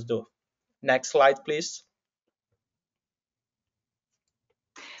associations do. Next slide, please.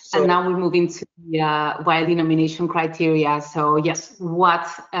 And now we move into the YLD nomination criteria. So yes, what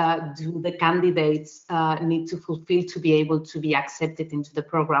do the candidates need to fulfill to be able to be accepted into the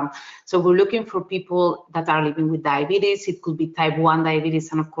program? So we're looking for people that are living with diabetes. It could be type 1 diabetes,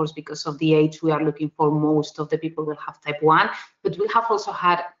 and of course, because of the age, we are looking for most of the people will have type 1. But we have also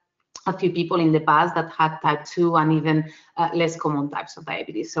had a few people in the past that had type 2 and even less common types of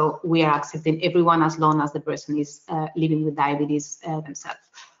diabetes. So we are accepting everyone as long as the person is living with diabetes themselves.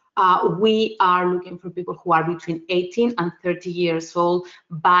 We are looking for people who are between 18 and 30 years old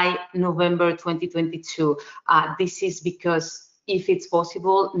by November 2022. This is because if it's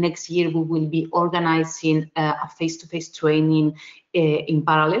possible, next year we will be organizing a face-to-face training in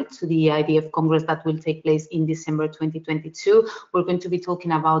parallel to the IDF Congress that will take place in December 2022. We're going to be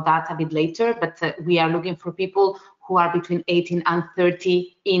talking about that a bit later, but we are looking for people who are between 18 and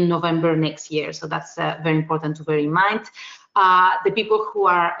 30 in November next year. So that's very important to bear in mind. The people who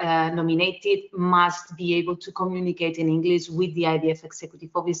are nominated must be able to communicate in English with the IDF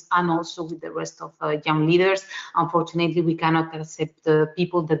Executive Office and also with the rest of young leaders. Unfortunately, we cannot accept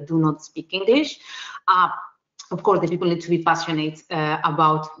people that do not speak English. Of course, the people need to be passionate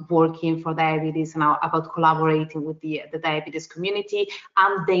about working for diabetes and about collaborating with the diabetes community,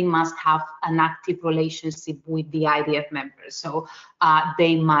 and they must have an active relationship with the IDF members. So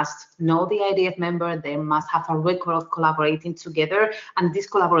they must know the IDF member, they must have a record of collaborating together, and this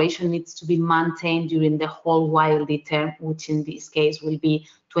collaboration needs to be maintained during the whole YLD term, which in this case will be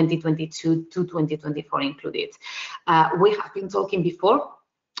 2022 to 2024 included. We have been talking before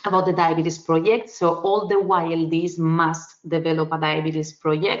about the diabetes project. So all the YLDs must develop a diabetes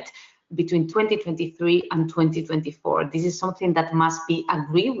project between 2023 and 2024. This is something that must be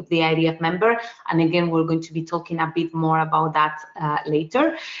agreed with the IDF member. And again, we're going to be talking a bit more about that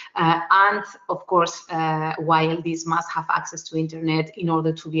later. And of course, YLDs must have access to internet in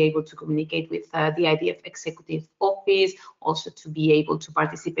order to be able to communicate with the IDF Executive Office, also to be able to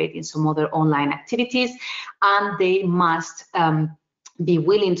participate in some other online activities. And they must be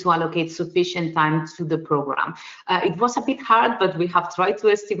willing to allocate sufficient time to the program. It was a bit hard, but we have tried to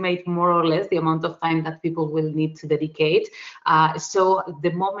estimate more or less the amount of time that people will need to dedicate. So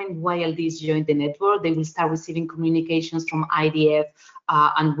the moment YLDs join the network, they will start receiving communications from IDF,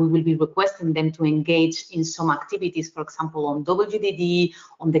 and we will be requesting them to engage in some activities, for example, on WDD,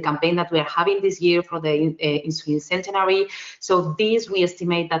 on the campaign that we are having this year for the insulin centenary. So these, we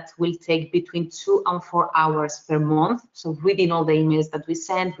estimate that will take between 2 and 4 hours per month. So reading all the emails that we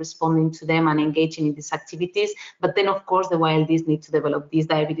send, responding to them and engaging in these activities. But then of course the YLDs need to develop this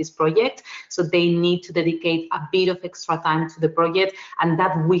diabetes project. So they need to dedicate a bit of extra time to the project, and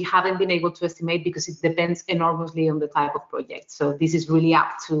that we haven't been able to estimate because it depends enormously on the type of project. So this is really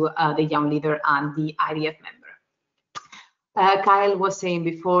up to the young leader and the IDF member. Kyle was saying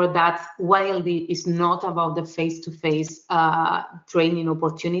before that YLD is not about the face-to-face training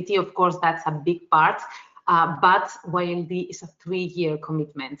opportunity. Of course, that's a big part, but YLD is a 3-year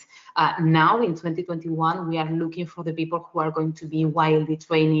commitment. Now in 2021, we are looking for the people who are going to be YLD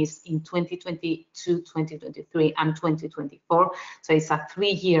trainees in 2022, 2023, and 2024. So it's a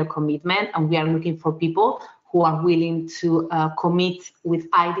 3-year commitment, and we are looking for people who are willing to commit with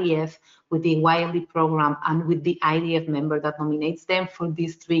IDF, with the YLD program, and with the IDF member that nominates them for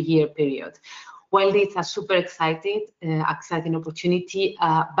this 3-year period. YLD is a super exciting opportunity,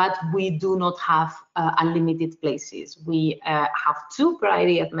 but we do not have unlimited places. We have 2 per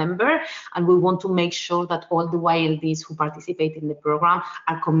IDF member, and we want to make sure that all the YLDs who participate in the program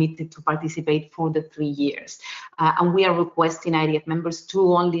are committed to participate for the 3 years. And we are requesting IDF members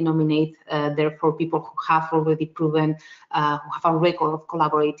to only nominate, therefore, people who have already proven, who have a record of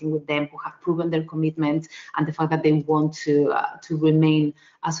collaborating with them, who have proven their commitment and the fact that they want to remain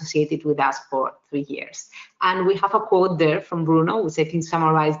associated with us for 3 years. And we have a quote there from Bruno, which I think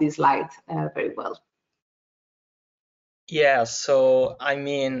summarized this slide very well. Yeah, so I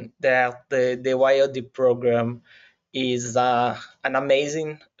mean that the YLD program is an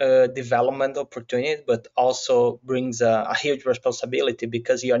amazing development opportunity, but also brings a huge responsibility,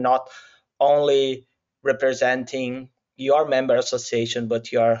 because you're not only representing your member association,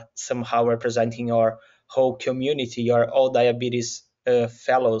 but you're somehow representing your whole community, your all diabetes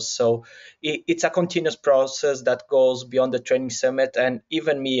fellows. So it's a continuous process that goes beyond the training summit. And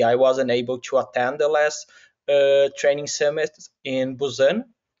even me, I wasn't able to attend the last training summit in Busan,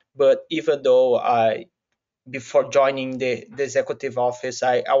 but even though before joining the executive office,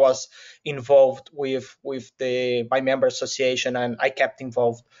 I was involved with my member association, and I kept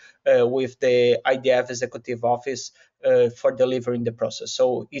involved with the IDF executive office for delivering the process.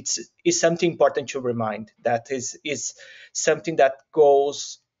 So it's something important to remind, that is something that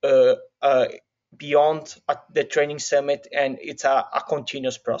goes beyond the training summit, and it's a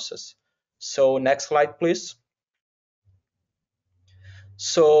continuous process. So next slide, please.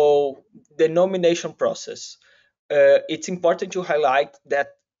 So the nomination process. It's important to highlight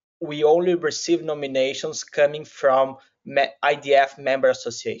that we only receive nominations coming from IDF member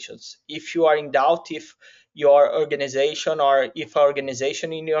associations. If you are in doubt if your organization or if an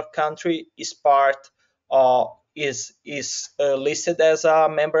organization in your country is part is listed as a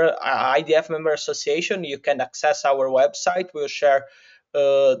member IDF member association, you can access our website. We'll share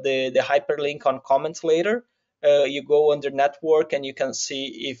the hyperlink on comments later. You go under network and you can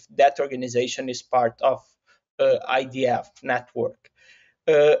see if that organization is part of IDF network.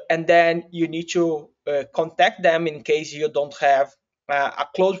 And then you need to contact them in case you don't have a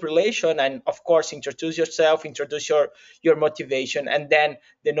close relation, and of course introduce yourself, introduce your motivation, and then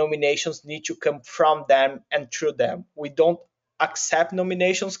the nominations need to come from them and through them. We don't accept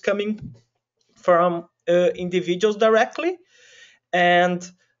nominations coming from individuals directly. And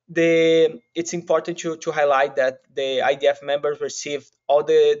it's important to highlight that the IDF members received all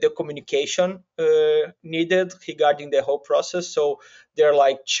the communication needed regarding the whole process. So there are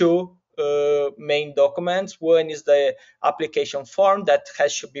like 2 main documents. One is the application form that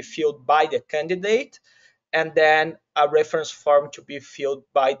has to be filled by the candidate, and then a reference form to be filled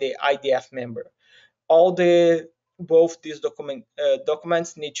by the IDF member. Both these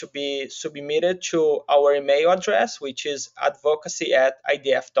documents need to be submitted to our email address, which is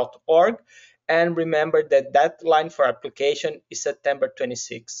advocacy@idf.org. And remember that deadline for application is September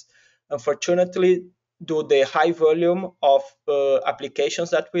 26. Unfortunately, due to the high volume of applications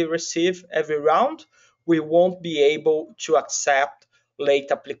that we receive every round, we won't be able to accept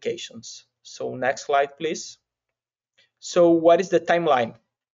late applications. So next slide, please. So what is the timeline?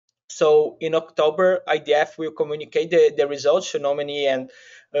 So in October, IDF will communicate the results to nominee and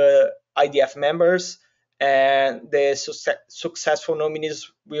IDF members, and the successful nominees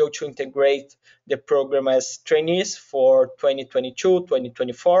will to integrate the program as trainees for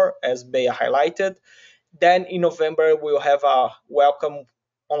 2022-2024, as Bea highlighted. Then in November, we'll have a welcome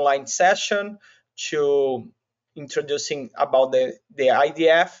online session to introducing about the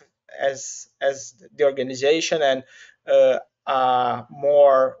IDF as the organization, and a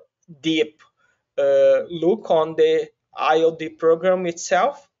more deep look on the YLD program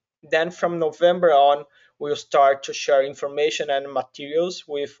itself. Then from November on, we'll start to share information and materials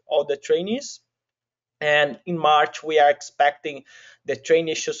with all the trainees. And in March, we are expecting the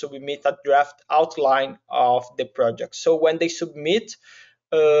trainees to submit a draft outline of the project. So when they submit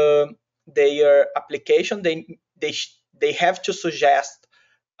their application, they have to suggest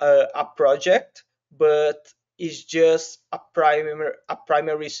a project, but it's just a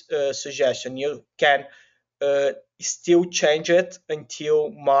primary suggestion. You can still change it until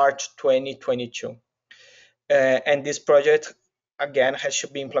March 2022. And this project, again, has to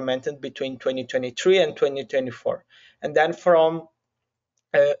be implemented between 2023 and 2024. And then from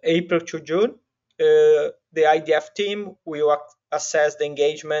April to June, the IDF team will assess the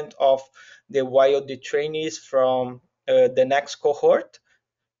engagement of the YLD trainees from the next cohort.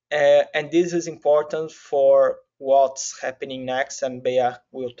 And this is important for what's happening next, and Bea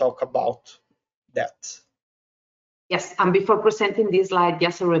will talk about that. Yes, and before presenting this slide,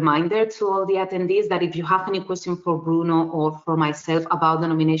 just a reminder to all the attendees that if you have any question for Bruno or for myself about the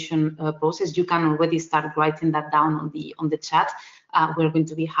nomination process, you can already start writing that down on the chat. We're going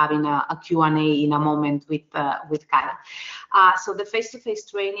to be having a Q&A in a moment with Kyle. So the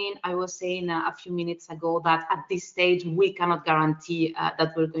face-to-face training, I was saying a few minutes ago that at this stage we cannot guarantee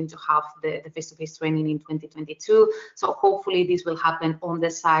that we're going to have the face-to-face training in 2022. So hopefully this will happen on the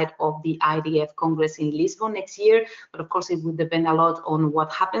side of the IDF Congress in Lisbon next year. But of course, it would depend a lot on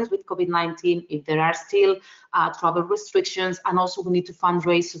what happens with COVID-19, if there are still travel restrictions, and also we need to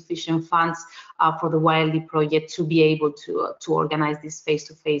fundraise sufficient funds for the YLD project to be able to organize this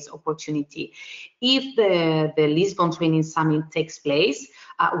face-to-face opportunity. If the Lisbon Training Summit takes place,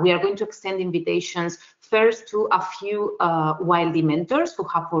 we are going to extend invitations first to a few YLD mentors who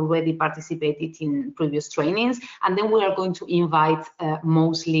have already participated in previous trainings, and then we are going to invite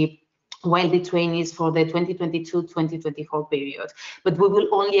mostly YLD trainees for the 2022-2024 period. But we will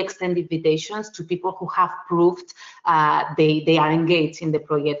only extend invitations to people who have proved they are engaged in the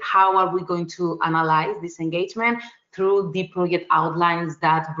project. How are we going to analyze this engagement? Through the project outlines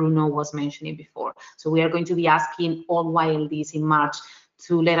that Bruno was mentioning before. So we are going to be asking all YLDs in March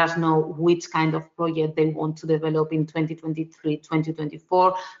to let us know which kind of project they want to develop in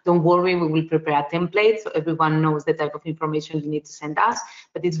 2023-2024. Don't worry, we will prepare a template so everyone knows the type of information you need to send us.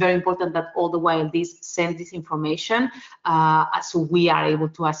 But it's very important that all the YLDs send this information so we are able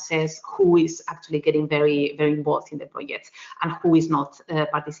to assess who is actually getting very, very involved in the project and who is not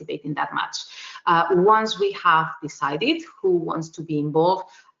participating that much. Once we have decided who wants to be involved,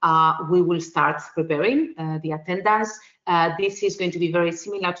 we will start preparing the attendance. This is going to be very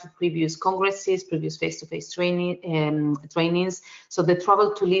similar to previous congresses, previous face-to-face trainings. So the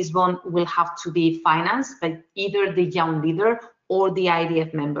travel to Lisbon will have to be financed by either the young leader or the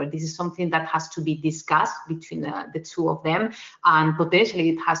IDF member. This is something that has to be discussed between the two of them, and potentially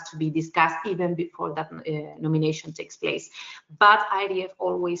it has to be discussed even before that nomination takes place. But IDF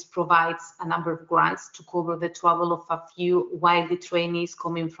always provides a number of grants to cover the travel of a few YLD trainees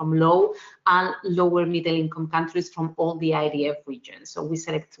coming from low and lower middle income countries from all the IDF regions. So we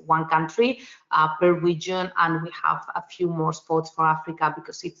select one country per region, and we have a few more spots for Africa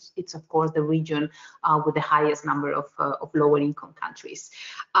because it's of course the region with the highest number of lower income countries.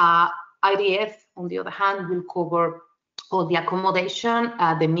 IDF, on the other hand, will cover all the accommodation,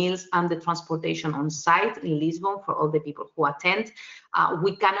 the meals, and the transportation on site in Lisbon for all the people who attend.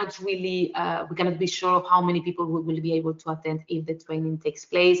 We cannot be sure of how many people will be able to attend if the training takes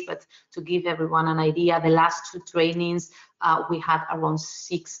place, but to give everyone an idea, the last two trainings, we had around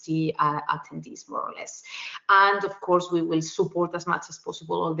 60 attendees, more or less. And of course, we will support as much as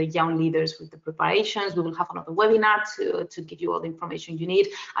possible all the young leaders with the preparations. We will have another webinar to give you all the information you need.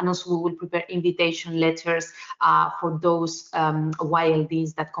 And also we will prepare invitation letters for those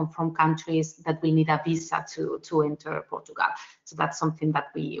YLDs that come from countries that will need a visa to enter Portugal. So that's something that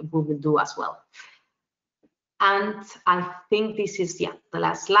we will do as well. And I think this is the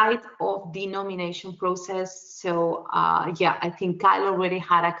last slide of the nomination process. So yeah, I think Kyle already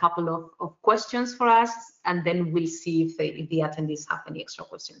had a couple of questions for us, and then we'll see if the attendees have any extra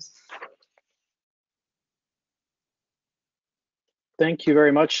questions. Thank you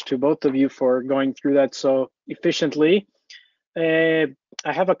very much to both of you for going through that so efficiently.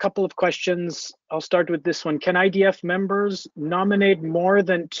 I have a couple of questions. I'll start with this one. Can IDF members nominate more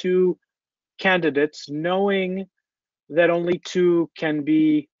than 2 candidates, knowing that only 2 can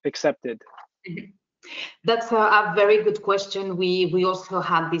be accepted? That's a very good question. We also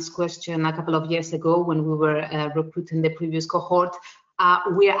had this question a couple of years ago when we were recruiting the previous cohort.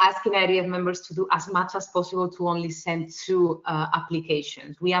 We are asking IDF members to do as much as possible to only send 2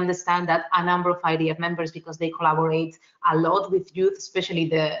 applications. We understand that a number of IDF members, because they collaborate a lot with youth, especially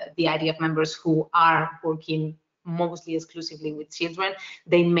the IDF members who are working mostly exclusively with children,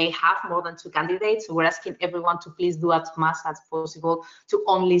 they may have more than 2 candidates. So we're asking everyone to please do as much as possible to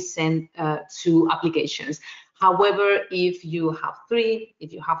only send 2 applications. However, if you have 3,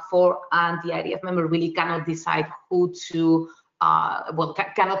 if you have 4, and the IDF member really cannot decide who to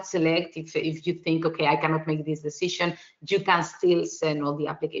cannot select, if you think, okay, I cannot make this decision, you can still send all the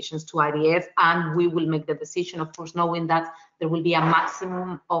applications to IDF and we will make the decision, of course, knowing that there will be a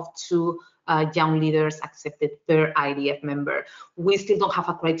maximum of 2 young leaders accepted per IDF member. We still don't have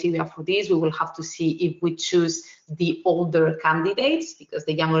a criteria for this. We will have to see if we choose the older candidates, because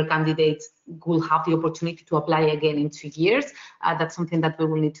the younger candidates will have the opportunity to apply again in 2 years. That's something that we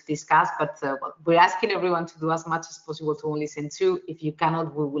will need to discuss, but we're asking everyone to do as much as possible to only send 2. If you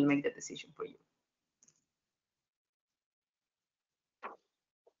cannot, we will make the decision for you.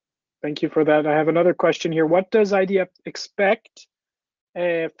 Thank you for that. I have another question here. What does IDF expect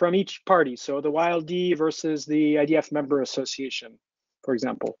from each party? So the YLD versus the IDF member association, for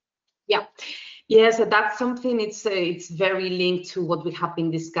example. Yeah. Yes, that's something. It's very linked to what we have been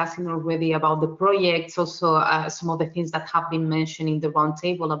discussing already about the projects. Also, some of the things that have been mentioned in the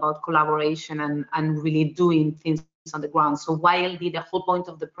roundtable about collaboration and really doing things on the ground. So YLD, the whole point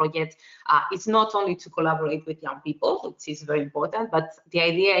of the project is not only to collaborate with young people, which is very important, but the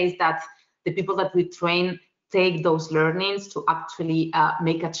idea is that the people that we train take those learnings to actually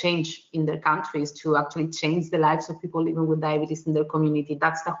make a change in their countries, to actually change the lives of people living with diabetes in their community.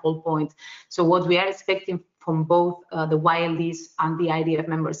 That's the whole point. So what we are expecting from both the YLDs and the IDF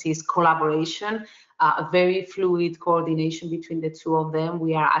members is collaboration, a very fluid coordination between the two of them.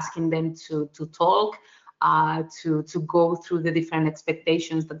 We are asking them to talk, to go through the different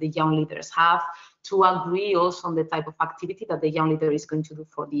expectations that the young leaders have, to agree also on the type of activity that the young leader is going to do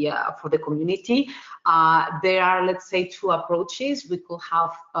for the community. There are, let's say, two approaches. We could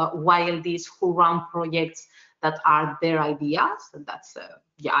have YLDs who run projects that are their ideas. And that's,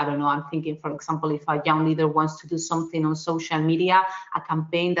 yeah, I don't know, I'm thinking, for example, if a young leader wants to do something on social media, a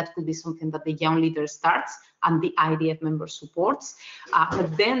campaign, that could be something that the young leader starts and the IDF member supports.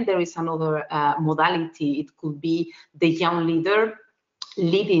 But then there is another modality. It could be the young leader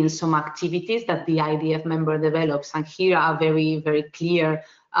leading some activities that the IDF member develops. And here a very, very clear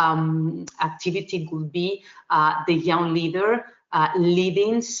activity could be the young leader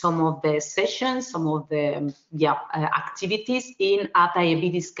leading some of the sessions, some of the activities in a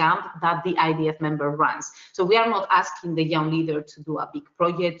diabetes camp that the IDF member runs. So we are not asking the young leader to do a big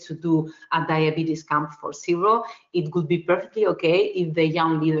project, to do a diabetes camp for zero. It would be perfectly okay if the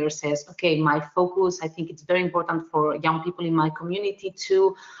young leader says, okay, my focus, I think it's very important for young people in my community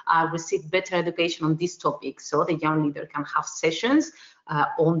to receive better education on this topic. So the young leader can have sessions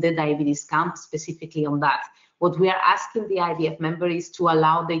on the diabetes camp, specifically on that. What we are asking the IDF member is to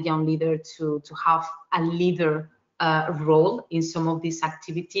allow the young leader to have a leader role in some of these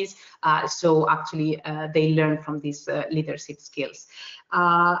activities. So actually they learn from these leadership skills.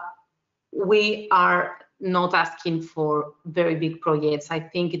 We are not asking for very big projects. I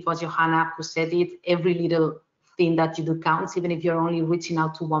think it was Johanna who said it. Every little thing that you do counts, even if you're only reaching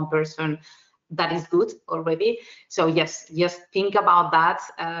out to one person. That is good already. So yes, just think about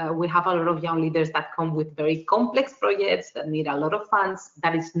that. We have a lot of young leaders that come with very complex projects that need a lot of funds.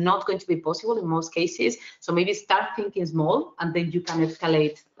 That is not going to be possible in most cases. So maybe start thinking small and then you can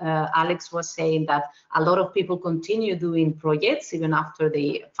escalate. Alex was saying that a lot of people continue doing projects even after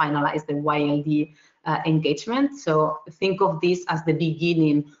they finalize the YLD engagement. So think of this as the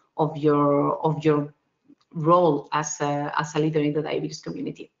beginning of your role as a leader in the diabetes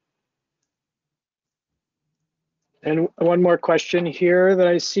community. And one more question here that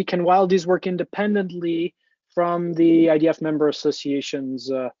I see: can YLDs work independently from the IDF member associations?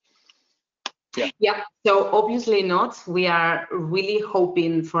 Yeah, so obviously not. We are really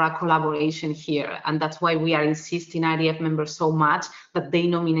hoping for a collaboration here, and that's why we are insisting IDF members so much that they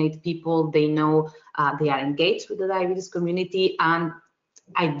nominate people they know they are engaged with the diabetes community, and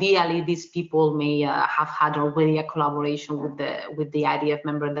ideally these people may have had already a collaboration with the IDF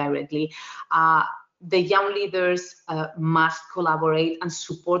member directly. The young leaders must collaborate and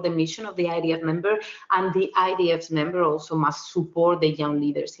support the mission of the IDF member, and the IDF's member also must support the young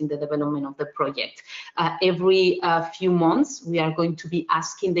leaders in the development of the project. Every few months, we are going to be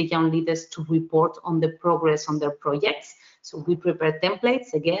asking the young leaders to report on the progress on their projects. So we prepare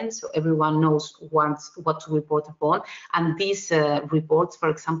templates again, so everyone knows what to report upon. And these reports, for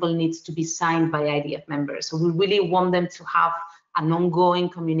example, needs to be signed by IDF members. So we really want them to have an ongoing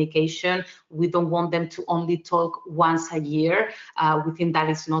communication. We don't want them to only talk once a year. We think that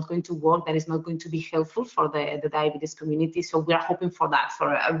is not going to work. That is not going to be helpful for the diabetes community. So we are hoping for that,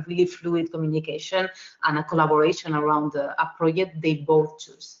 for a really fluid communication and a collaboration around a project they both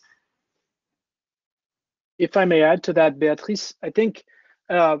choose. If I may add to that, Beatriz, I think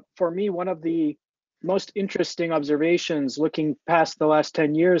for me, one of the most interesting observations looking past the last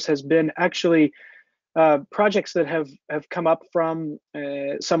 10 years has been actually projects that have come up from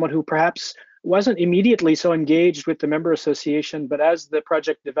someone who perhaps wasn't immediately so engaged with the member association, but as the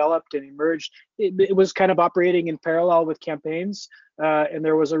project developed and emerged, it was kind of operating in parallel with campaigns, and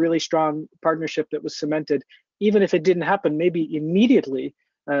there was a really strong partnership that was cemented, even if it didn't happen maybe immediately,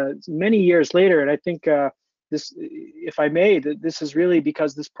 many years later. And I think this, if I may, this is really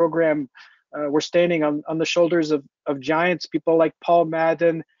because this program, we're standing on the shoulders of giants, people like Paul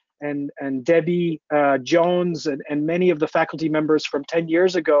Madden, and Debbie Jones and many of the faculty members from 10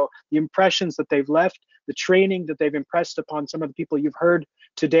 years ago, the impressions that they've left, the training that they've impressed upon some of the people you've heard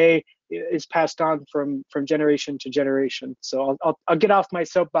today is passed on from generation to generation. So I'll get off my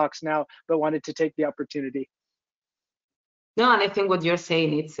soapbox now, but wanted to take the opportunity. No, and I think what you're saying,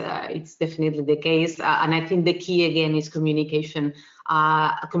 it's definitely the case. And I think the key again is communication.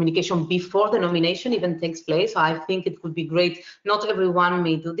 Communication before the nomination even takes place. So I think it would be great. Not everyone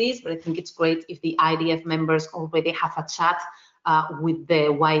may do this, but I think it's great if the IDF members already have a chat with the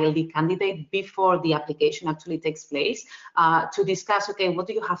YLD candidate before the application actually takes place to discuss, okay, what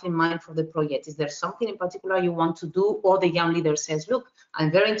do you have in mind for the project? Is there something in particular you want to do? Or the young leader says, look, I'm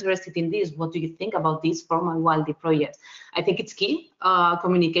very interested in this. What do you think about this for my YLD project? I think it's key,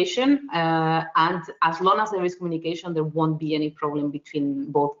 communication, and as long as there is communication, there won't be any problem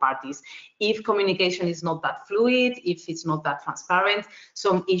between both parties. If communication is not that fluid, if it's not that transparent,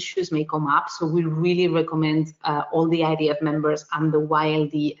 some issues may come up. So we really recommend all the IDF members and the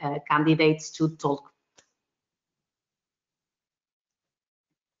YLD candidates to talk.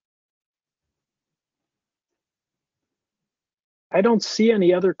 I don't see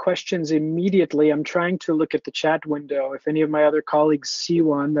any other questions immediately. I'm trying to look at the chat window. If any of my other colleagues see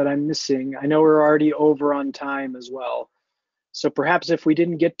one that I'm missing, I know we're already over on time as well. So perhaps if we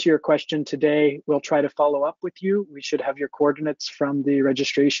didn't get to your question today, we'll try to follow up with you. We should have your coordinates from the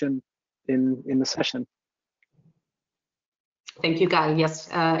registration in the session. Thank you, Guy. Yes,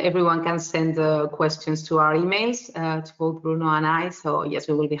 everyone can send questions to our emails, to both Bruno and I. So yes,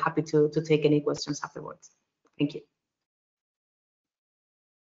 we will be happy to take any questions afterwards. Thank you.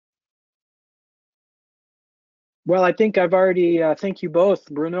 Well, I think I've already, thank you both,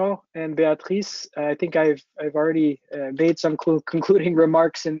 Bruno and Beatriz. I think I've already made some concluding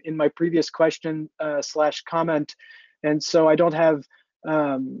remarks in my previous question / comment. And so I don't have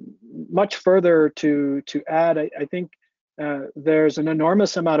much further to add. I think there's an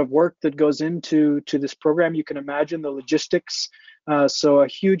enormous amount of work that goes into this program. You can imagine the logistics. So a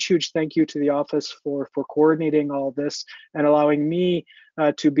huge thank you to the office for coordinating all this and allowing me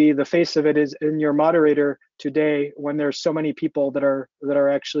to be the face of it is in your moderator today when there's so many people that are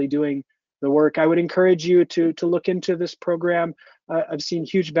actually doing the work. I would encourage you to look into this program. I've seen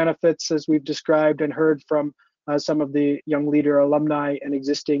huge benefits as we've described and heard from some of the young leader alumni and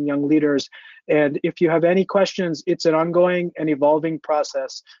existing young leaders. And if you have any questions, it's an ongoing and evolving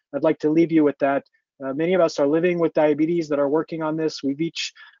process. I'd like to leave you with that. Many of us are living with diabetes that are working on this. We've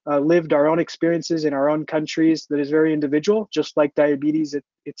each lived our own experiences in our own countries that is very individual, just like diabetes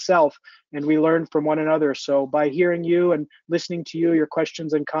itself, and we learn from one another. So by hearing you and listening to you, your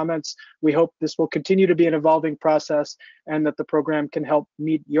questions and comments, we hope this will continue to be an evolving process and that the program can help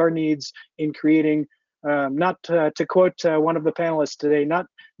meet your needs in creating, not to quote one of the panelists today,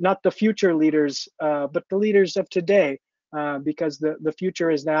 not the future leaders, but the leaders of today. Because the future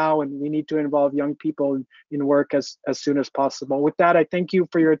is now and we need to involve young people in work as soon as possible. With that, I thank you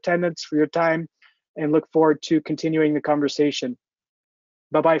for your attendance, for your time, and look forward to continuing the conversation.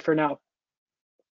 Bye-bye for now.